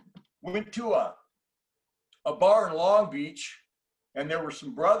went to a bar in Long Beach, and there were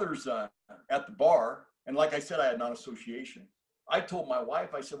some brothers at the bar. And like I said, I had non-association. I told my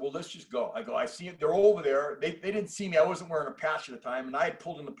wife, I said, well, let's just go. I see it. They're over there. They didn't see me. I wasn't wearing a patch at the time. And I had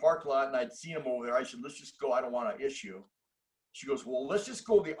pulled in the parking lot, and I'd seen them over there. I said, let's just go. I don't want to issue. She goes, well, let's just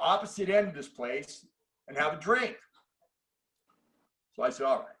go to the opposite end of this place and have a drink. So I said,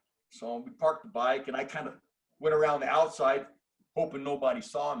 all right. So we parked the bike, and I kind of went around the outside, hoping nobody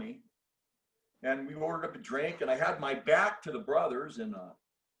saw me. And we ordered up a drink, and I had my back to the brothers, and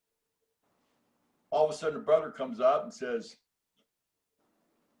all of a sudden the brother comes up and says,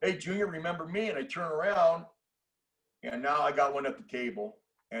 hey, Junior, remember me? And I turn around, and now I got one at the table,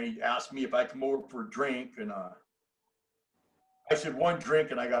 and he asked me if I come over for a drink, and I said, one drink,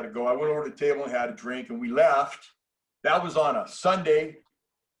 and I got to go. I went over to the table and had a drink, and we left. That was on a Sunday.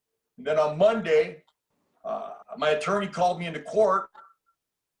 And then on Monday, my attorney called me into court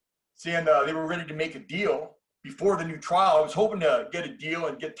saying they were ready to make a deal before the new trial. I was hoping to get a deal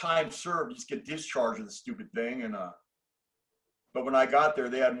and get time served, just get discharged of the stupid thing. And but when I got there,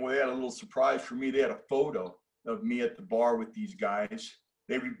 they had a little surprise for me. They had a photo of me at the bar with these guys.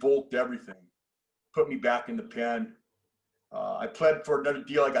 They revoked everything, put me back in the pen. I pled for another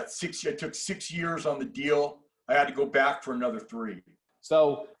deal. I took 6 years on the deal. I had to go back for another 3.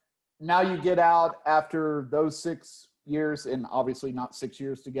 So now you get out after those 6 years, and obviously not 6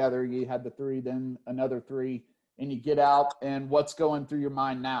 years together. You had the 3, then another 3, and you get out. And what's going through your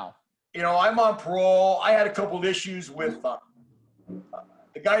mind now? you know, I'm on parole. I had a couple of issues with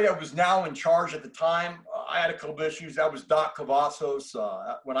the guy that was now in charge at the time. I had a couple of issues. That was Doc Cavazos.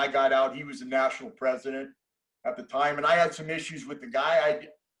 When I got out, he was the national president at the time, and I had some issues with the guy.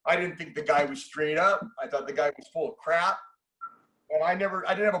 I didn't think the guy was straight up. I thought the guy was full of crap, and I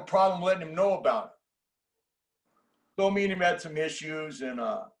didn't have a problem letting him know about it. So me and him had some issues, and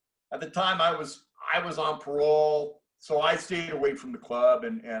at the time I was on parole, so I stayed away from the club,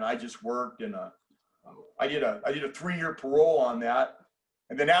 and I just worked, and I did a 3-year parole on that,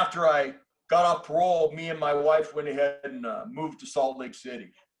 and then after I got off parole, me and my wife went ahead and moved to Salt Lake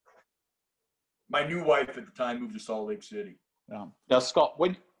City. My new wife at the time moved to Salt Lake City. Yeah. Now, Scott,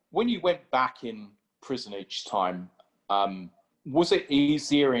 when you went back in prison each time, was it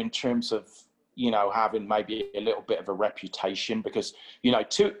easier in terms of, you know, having maybe a little bit of a reputation? Because, you know,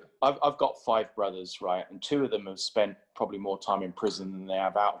 I've got 5 brothers, right? And 2 of them have spent probably more time in prison than they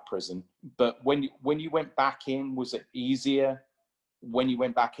have out of prison. But when you went back in, was it easier when you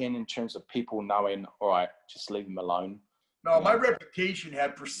went back in terms of people knowing, all right, just leave them alone? No, my reputation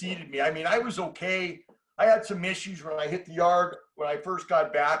had preceded me. I mean, I was okay. I had some issues when I hit the yard when I first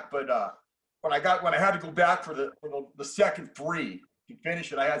got back, but when I had to go back for the second 3 to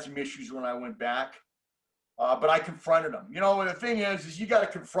finish it, I had some issues when I went back. But I confronted them. You know, the thing is you got to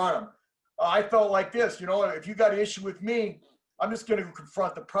confront them. I felt like this, you know, if you got an issue with me, I'm just going to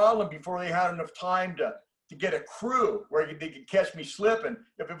confront the problem before they had enough time to get a crew where they could catch me slipping.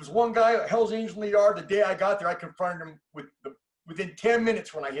 If it was one guy, a Hell's Angel in the yard, the day I got there, I confronted him within 10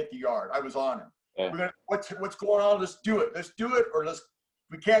 minutes when I hit the yard. I was on him. Yeah. What's going on? Let's do it. Let's do it, or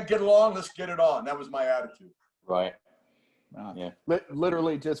we can't get along, let's get it on. That was my attitude. Right. Yeah.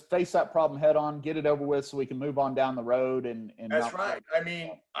 Literally just face that problem head on, get it over with so we can move on down the road. And that's right. I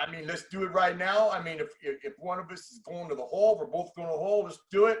mean, let's do it right now. I mean, if one of us is going to the hole, we're both going to the hole, let's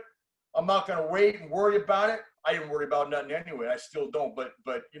do it. I'm not going to wait and worry about it. I didn't worry about nothing anyway. I still don't. But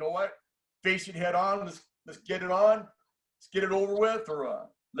you know what? Face it head on. Let's get it on. Let's get it over with, or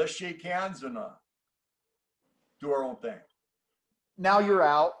let's shake hands and do our own thing. Now you're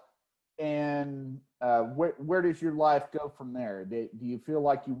out, and where does your life go from there? Do you feel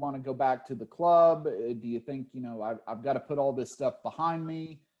like you want to go back to the club? Do you think, you know, I've got to put all this stuff behind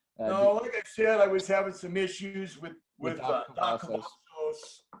me? No, like I said, I was having some issues with Doc Cavazos.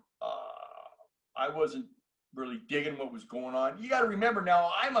 I wasn't really digging what was going on. You got to remember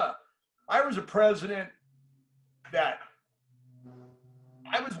now, I was a president that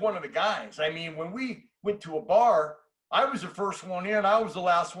I was one of the guys. I mean, when we went to a bar, I was the first one in, I was the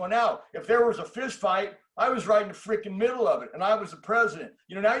last one out. If there was a fist fight, I was right in the freaking middle of it, and I was the president.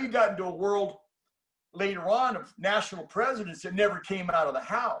 You know, now you got into a world later on of national presidents that never came out of the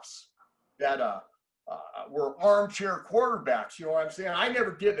house, that were armchair quarterbacks. You know what I'm saying? I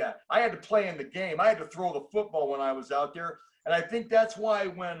never did that. I had to play in the game. I had to throw the football when I was out there. And I think that's why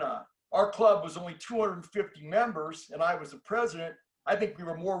when our club was only 250 members and I was the president, I think we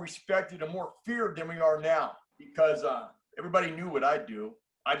were more respected and more feared than we are now, because everybody knew what I'd do.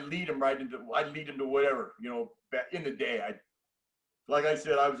 I'd lead them to whatever, you know, in the day. Like I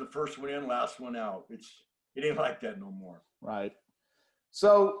said, I was the first one in, last one out. It ain't like that no more. Right.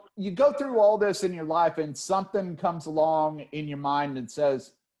 So you go through all this in your life and something comes along in your mind and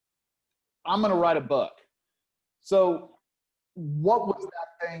says, I'm going to write a book. So what was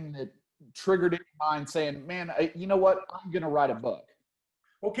that thing that triggered in your mind saying, man, you know what? I'm going to write a book.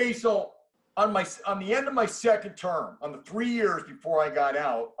 Okay. So on the end of my second term, on the 3 years before I got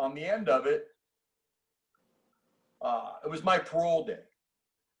out, on the end of it, it was my parole day.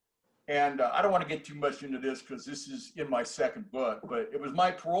 And I don't want to get too much into this because this is in my second book, but it was my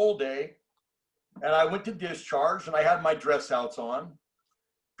parole day, and I went to discharge, and I had my dress outs on,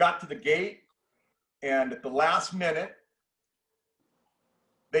 got to the gate, and at the last minute,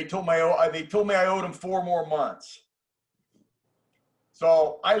 they told me I owed them 4 more months.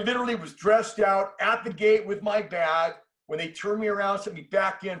 So I literally was dressed out at the gate with my bag when they turned me around, sent me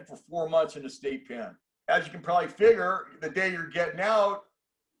back in for 4 months in the state pen. As you can probably figure, the day you're getting out,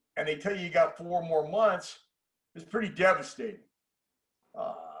 and they tell you got 4 more months, it's pretty devastating.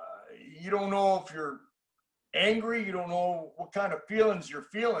 You don't know if you're angry. You don't know what kind of feelings you're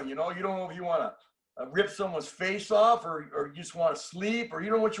feeling. You know, you don't know if you want to rip someone's face off, or you just want to sleep, or you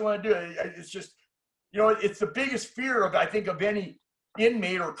don't know what you want to do. It's just, you know, it's the biggest fear of, I think, of any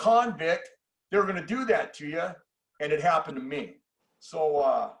inmate or convict. They're going to do that to you, and it happened to me.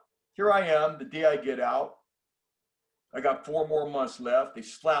 So here I am, the day I get out. I got 4 more months left. They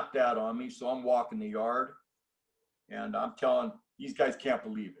slapped that on me, so I'm walking the yard, and I'm telling these guys can't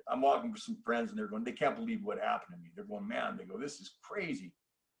believe it. I'm walking with some friends, and they can't believe what happened to me. They're going, man, they go, this is crazy.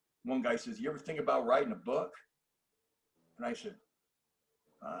 One guy says, "You ever think about writing a book?" And I said,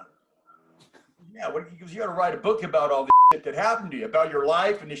 "Yeah." What? He goes, "You got to write a book about all the shit that happened to you, about your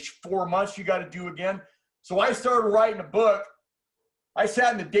life, and this 4 months you got to do again." So I started writing a book. I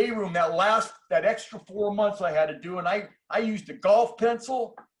sat in the day room that extra 4 months I had to do, and I used a golf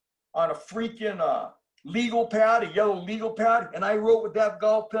pencil on a freaking legal pad, a yellow legal pad, and I wrote with that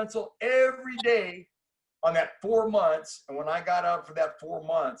golf pencil every day on that 4 months. And when I got out for that 4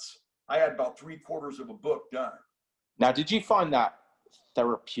 months, I had about 3/4 of a book done. Now, did you find that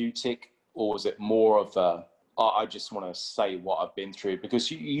therapeutic, or was it more of a, I just want to say what I've been through? Because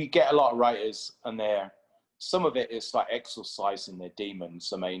you get a lot of writers, and some of it is like exorcising their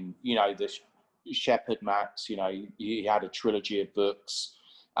demons. I mean, you know, the Shepherd Max, you know, he had a trilogy of books,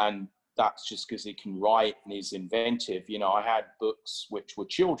 and that's just because he can write and he's inventive. You know, I had books which were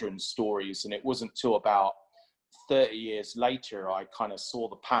children's stories, and it wasn't till about 30 years later I kind of saw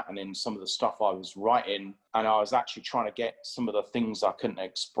the pattern in some of the stuff I was writing, and I was actually trying to get some of the things I couldn't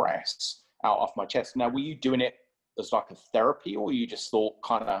express out off my chest. Now, were you doing it as like a therapy, or you just thought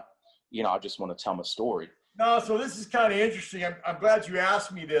kind of, you know, I just want to tell my story? No, so this is kind of interesting. I'm glad you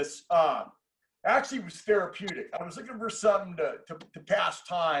asked me this. Actually, it was therapeutic. I was looking for something to pass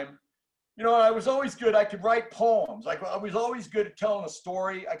time. You know, I was always good. I could write poems. I was always good at telling a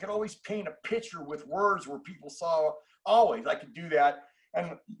story. I could always paint a picture with words where people saw. Always, I could do that.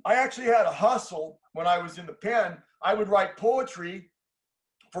 And I actually had a hustle when I was in the pen. I would write poetry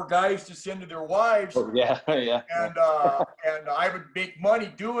for guys to send to their wives. Oh, yeah, yeah. And I would make money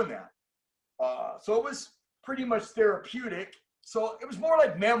doing that. So it was pretty much therapeutic. So it was more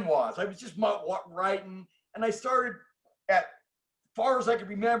like memoirs. I was just writing, and I started at, far as I could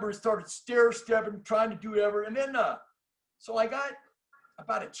remember, started stair-stepping, trying to do whatever. And then, so I got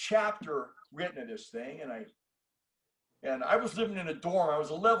about a chapter written of this thing, and I was living in a dorm. I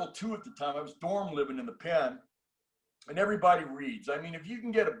was a level 2 at the time. I was dorm living in the pen, and everybody reads. I mean, if you can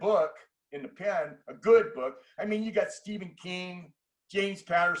get a book in the pen, a good book, I mean, you got Stephen King, James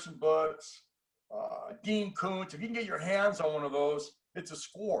Patterson books, Dean Koontz. If you can get your hands on one of those, it's a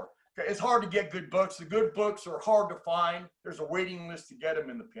score. It's hard to get good books. The good books are hard to find. There's a waiting list to get them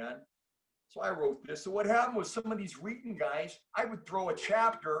in the pen. So I wrote this. So what happened was, some of these reading guys, I would throw a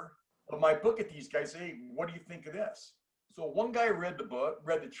chapter of my book at these guys, say, "Hey, what do you think of this?" So one guy read the book,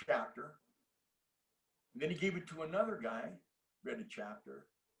 read the chapter. And then he gave it to another guy, read the chapter.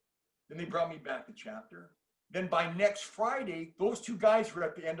 Then they brought me back the chapter. Then by next Friday, those 2 guys were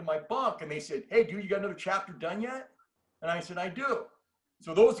at the end of my bunk, and they said, "Hey, dude, you got another chapter done yet?" And I said, "I do."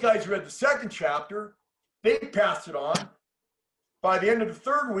 So those guys read the second chapter. They passed it on. By the end of the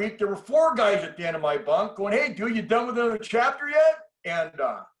 3rd week, there were 4 guys at the end of my bunk going, "Hey, dude, you done with another chapter yet?" And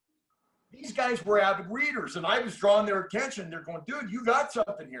these guys were avid readers, and I was drawing their attention. They're going, "Dude, you got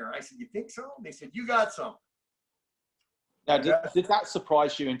something here." I said, "You think so?" They said, "You got something." Now, did that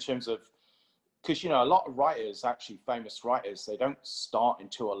surprise you in terms of, because, you know, a lot of writers, actually famous writers, they don't start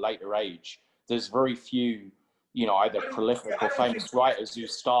until a later age. There's very few, you know, either prolific or famous writers who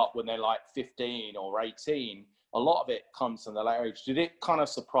start when they're like 15 or 18. A lot of it comes in the later age. Did it kind of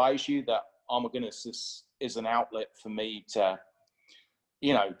surprise you that, oh my goodness, this is an outlet for me to,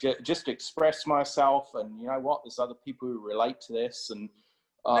 you know, just express myself, and you know what, there's other people who relate to this, and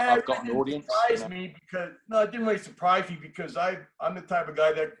I've got an audience. It didn't really surprise me, because I'm the type of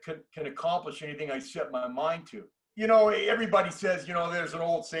guy that can accomplish anything I set my mind to. You know, everybody says, you know, there's an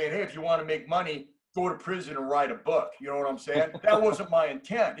old saying, "Hey, if you want to make money, go to prison and write a book." You know what I'm saying? That wasn't my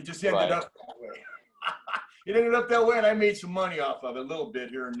intent. It just ended up that way. It ended up that way, and I made some money off of it, a little bit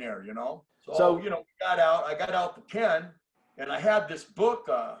here and there, you know? So you know, I got out the pen, and I had this book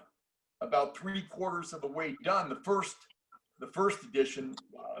about 3/4 of the way done. The first edition,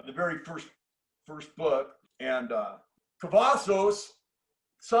 the very first book, and Cavazos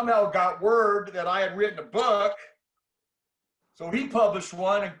somehow got word that I had written a book, so he published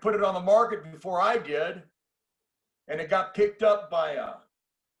one and put it on the market before I did, and it got picked up by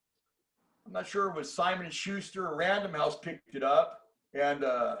I'm not sure, it was Simon & Schuster or Random House picked it up, and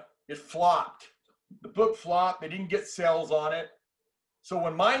it flopped. The book flopped. They didn't get sales on it. So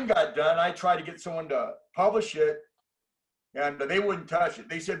when mine got done, I tried to get someone to publish it, and they wouldn't touch it.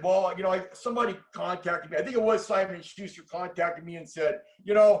 They said, "Well, you know, somebody contacted me. I think it was Simon & Schuster contacted me and said,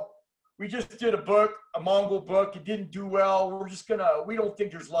 you know, we just did a book, a Mongol book. It didn't do well. We don't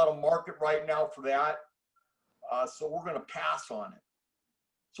think there's a lot of market right now for that. So we're going to pass on it."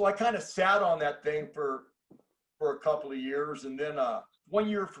 So I kind of sat on that thing for a couple of years. And then one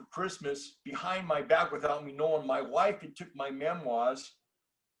year for Christmas, behind my back, without me knowing, my wife had took my memoirs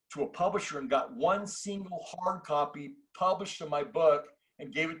to a publisher and got one single hard copy published in my book.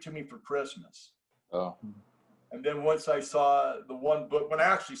 and gave it to me for Christmas. Oh. And then once I saw the one book, when I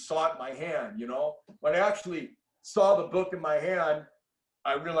actually saw it in my hand, you know, when I actually saw the book in my hand,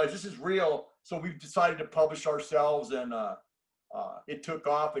 I realized this is real. So we've decided to publish ourselves, and it took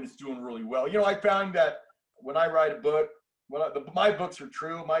off, and it's doing really well. You know, I found that when I write a book, my books are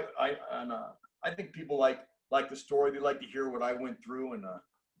true. I think people like the story. They like to hear what I went through and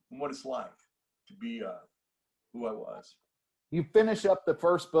what it's like to be who I was. You finish up the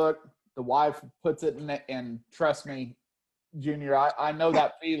first book, the wife puts it in it, and trust me, Junior, I know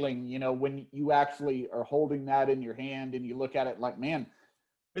that feeling, you know, when you actually are holding that in your hand and you look at it like, man,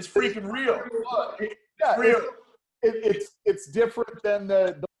 it's freaking real. Yeah, real. It's different than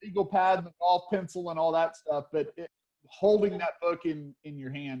the legal pad and the golf pencil and all that stuff, but holding that book in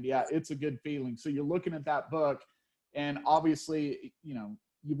your hand, yeah, it's a good feeling. So you're looking at that book, and obviously, you know,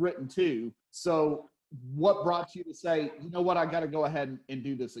 you've written two. So what brought you to say, you know what, I got to go ahead and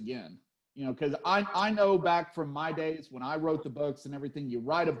do this again? You know, because I know back from my days when I wrote the books and everything, you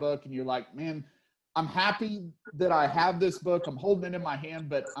write a book and you're like, man, I'm happy that I have this book. I'm holding it in my hand,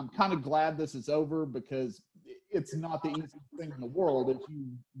 but I'm kind of glad this is over, because it's not the easiest thing in the world, as you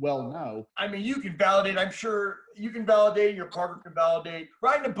well know. I mean, you can validate. I'm sure you can validate. Your partner can validate.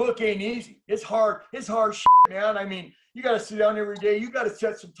 Writing a book ain't easy. It's hard. It's hard shit, man. I mean, you got to sit down every day. You got to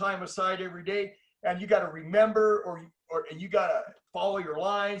set some time aside every day, and you got to remember, and you got to follow your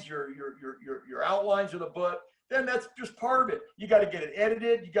lines, your outlines of the book. Then that's just part of it. You got to get it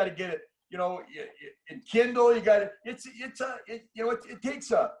edited. You got to get it, you know, in Kindle. You got to.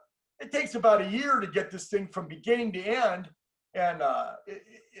 It takes about a year to get this thing from beginning to end, and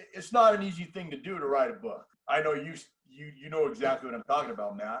it's not an easy thing to do, to write a book. I know you know exactly what I'm talking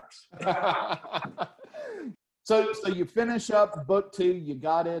about, Max. So you finish up book 2, you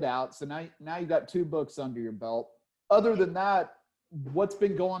got it out. So now you got 2 books under your belt. Other than that, what's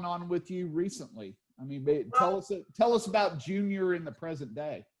been going on with you recently? I mean, tell us about Junior in the present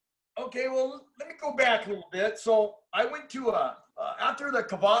day. Okay, well, let me go back a little bit. So I went to after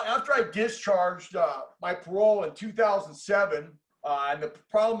I discharged my parole in 2007, and the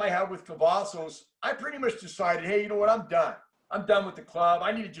problem I had with Cavazos, I pretty much decided, hey, you know what, I'm done. I'm done with the club.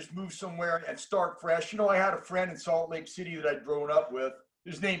 I need to just move somewhere and start fresh. You know, I had a friend in Salt Lake City that I'd grown up with.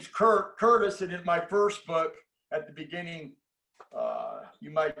 His name's Curtis, and in my first book, at the beginning,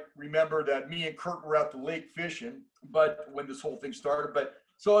 you might remember that me and Kurt were at the lake fishing, but when this whole thing started.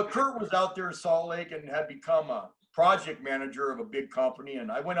 So Kurt was out there in Salt Lake and had become a project manager of a big company,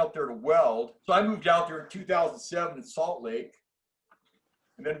 and I went out there to weld. So I moved out there in 2007 in Salt Lake,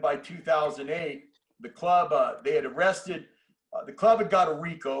 and then by 2008, the club, they had arrested, the club had got a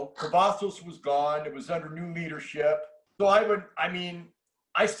RICO. Cavazos was gone. It was under new leadership. So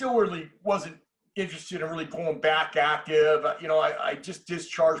I still really wasn't interested in really going back active. You know, I just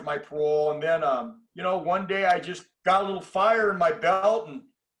discharged my parole, and then, you know, one day I just got a little fire in my belt and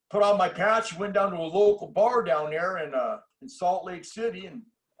put on my patch, went down to a local bar down there in Salt Lake City, and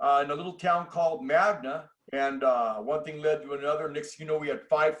in a little town called Magna. And one thing led to another. Next thing you know, we had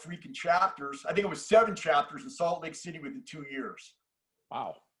 5 freaking chapters. I think it was 7 chapters in Salt Lake City within 2 years.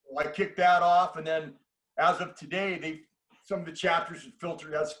 Wow. Well, I kicked that off, and then as of today, some of the chapters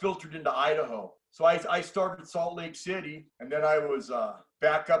has filtered into Idaho. So I started Salt Lake City, and then I was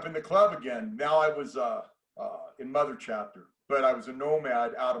back up in the club again. Now I was in Mother Chapter, but I was a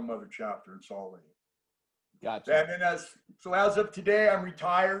nomad out of Mother Chapter in Salt Lake. Gotcha. And then as of today, I'm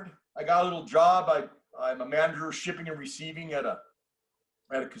retired. I got a little job. I'm a manager of shipping and receiving at a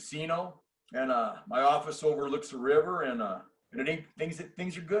casino, and my office overlooks the river, and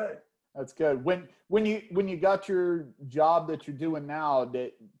things are good. That's good. When you got your job that you're doing now,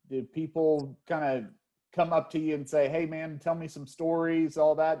 did people kind of come up to you and say, "Hey, man, tell me some stories,"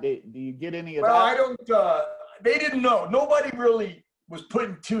 all that? Do you get any of that? Well, I don't. They didn't know. Nobody really was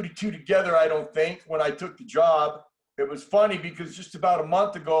putting 2 to 2 together, I don't think, when I took the job. It was funny because just about a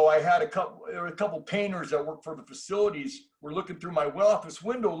month ago, there were a couple painters that work for the facilities were looking through my office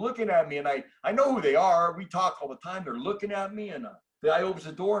window, looking at me, and I know who they are. We talk all the time. They're looking at me, and the guy opens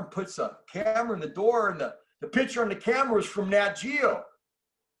the door and puts a camera in the door, and the picture on the camera is from Nat Geo.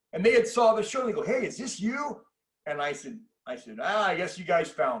 And they had saw the show, and they go, "Hey, is this you?" And I said, I guess you guys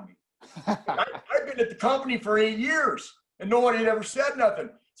found me. I've been at the company for 8 years, and nobody had ever said nothing.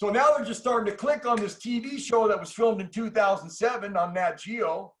 So now they're just starting to click on this TV show that was filmed in 2007 on Nat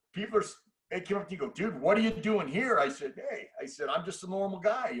Geo. They came up to me and go, "Dude, what are you doing here?" I said, I'm just a normal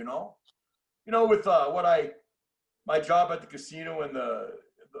guy, you know. You know, with my job at the casino and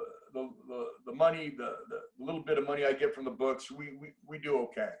the money, the little bit of money I get from the books, we do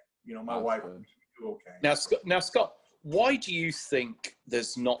okay. You know, my wife, we do okay. Now, Scott, why do you think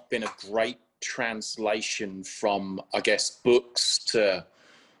there's not been a great translation from, I guess, books to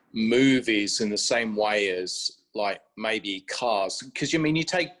movies in the same way as like maybe cars? Because, I mean, you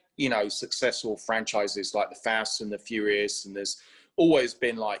take, you know, successful franchises like the Fast and the Furious, and there's always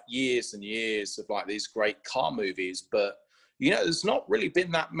been like years and years of like these great car movies, but, you know, there's not really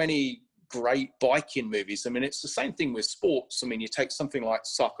been that many great biking movies. I mean, it's the same thing with sports. I mean, you take something like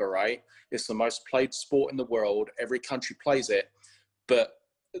soccer, right? It's the most played sport in the world. Every country plays it, but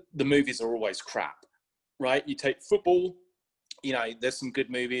the movies are always crap, right? You take football, you know, there's some good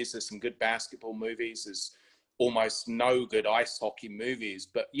movies, there's some good basketball movies, there's almost no good ice hockey movies.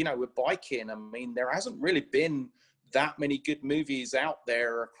 But, you know, with biking, I mean, there hasn't really been that many good movies out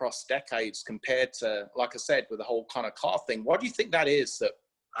there across decades compared to, like I said, with the whole kind of car thing. Why do you think that is? That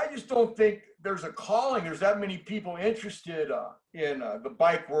I just don't think there's a calling. There's that many people interested in the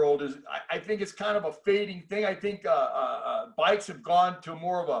bike world. I think it's kind of a fading thing. I think bikes have gone to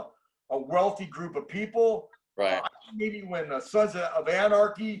more of a wealthy group of people. right? Maybe when Sons of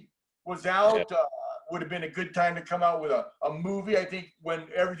Anarchy was out, would have been a good time to come out with a movie. I think when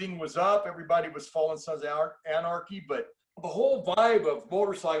everything was up, everybody was following Sons of Anarchy, but the whole vibe of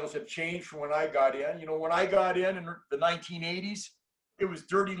motorcycles have changed from when I got in. You know, when I got in the 1980s, it was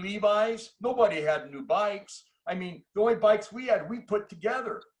dirty Levi's. Nobody had new bikes. I mean, the only bikes we had, we put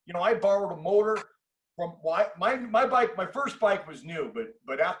together. You know, I borrowed a motor from my bike. My first bike was new,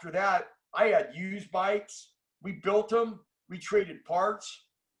 but after that, I had used bikes. We built them. We traded parts.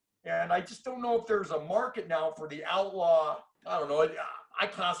 And I just don't know if there's a market now for the outlaw. I don't know. I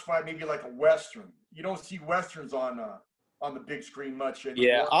classify it maybe like a Western. You don't see Westerns on the big screen much anymore.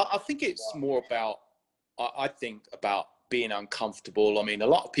 Yeah, I think it's more about, I think about being uncomfortable. I mean, a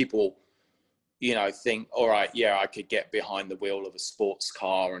lot of people, you know, think, all right, yeah, I could get behind the wheel of a sports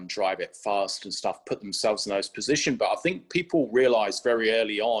car and drive it fast and stuff, put themselves in those positions. But I think people realize very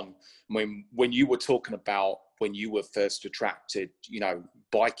early on, when you were talking about when you were first attracted, you know,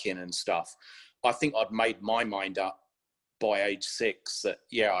 biking and stuff, I think I'd made my mind up by age 6 that,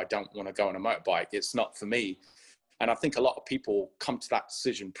 yeah, I don't want to go on a motorbike. It's not for me. And I think a lot of people come to that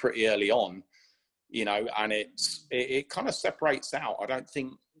decision pretty early on, you know, and it kind of separates out. I don't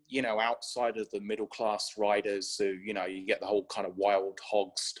think, you know, outside of the middle class riders who, you know, you get the whole kind of wild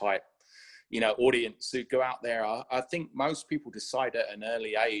hogs type, you know, audience who go out there. I think most people decide at an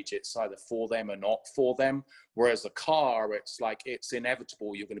early age it's either for them or not for them. Whereas a car, it's like, it's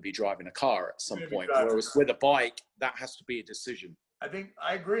inevitable you're going to be driving a car at some point. Whereas with a bike, that has to be a decision. I think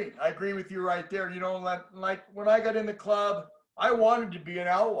I agree. I agree with you right there. You know, like when I got in the club, I wanted to be an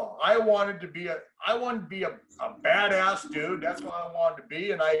outlaw. I wanted to be a badass dude. That's what I wanted to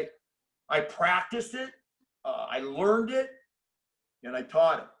be. And I practiced it. I learned it, and I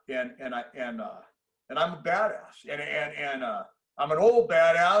taught it. And I'm a badass. And I'm an old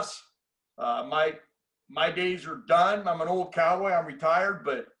badass. My days are done. I'm an old cowboy. I'm retired,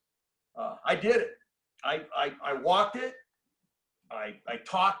 but I did it. I walked it. I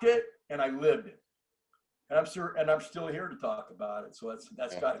talked it, and I lived it. And I'm still here to talk about it. So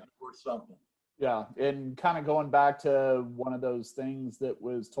that's got to be worth something. Yeah, and kind of going back to one of those things that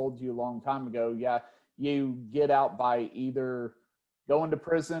was told to you a long time ago. Yeah, you get out by either going to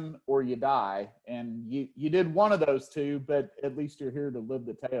prison or you die, and you did one of those two, but at least you're here to live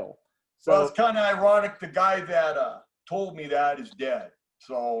the tale. So well, it's kind of ironic. The guy that told me that is dead.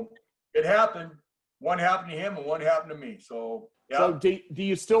 So it happened. One happened to him, and one happened to me. So yeah. So do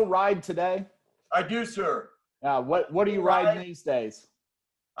you still ride today? I do, sir. What are you riding these days?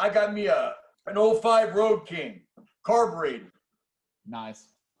 I got me an 05 Road King, carbureted. Nice.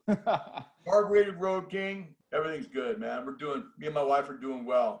 Carbureted Road King. Everything's good, man. Me and my wife are doing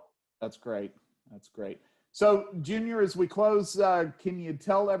well. That's great. That's great. So, Junior, as we close, can you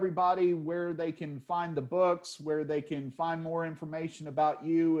tell everybody where they can find the books, where they can find more information about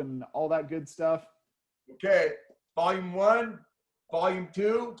you and all that good stuff? Okay. Volume 1, Volume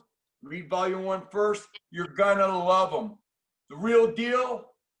 2. Read Volume 1 first. You're gonna love them. The real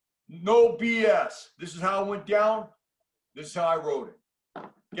deal, no BS. This is how it went down. This is how I wrote it.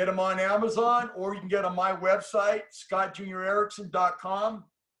 Get them on Amazon, or you can get on my website, scottjrereckson.com.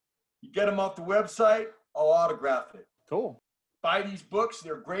 You get them off the website, I'll autograph it. Cool. Buy these books,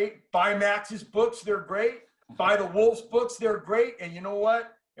 they're great. Buy Max's books, they're great. Buy the Wolf's books, they're great. And you know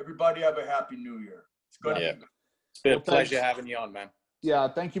what? Everybody have a happy new year. It's good. Yeah. It's been a pleasure having you on, man. Yeah,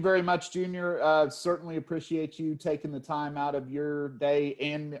 thank you very much, Junior. Certainly appreciate you taking the time out of your day.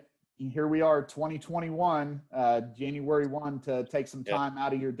 And here we are, 2021, January 1, to take some time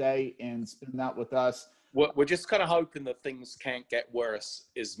out of your day and spend that with us. We're just kind of hoping that things can't get worse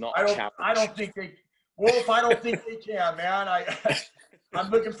is not a challenge. I don't think they Wolf, I don't think they can, man. I'm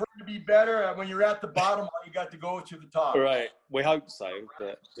looking for him to be better. When you're at the bottom, all you got to go to the top. Right. We hope so,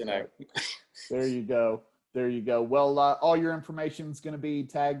 but you know. There you go. There you go. Well, all your information is going to be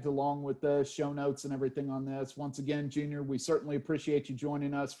tagged along with the show notes and everything on this. Once again, Junior, we certainly appreciate you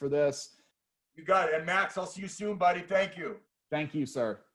joining us for this. You got it. And Max, I'll see you soon, buddy. Thank you. Thank you, sir.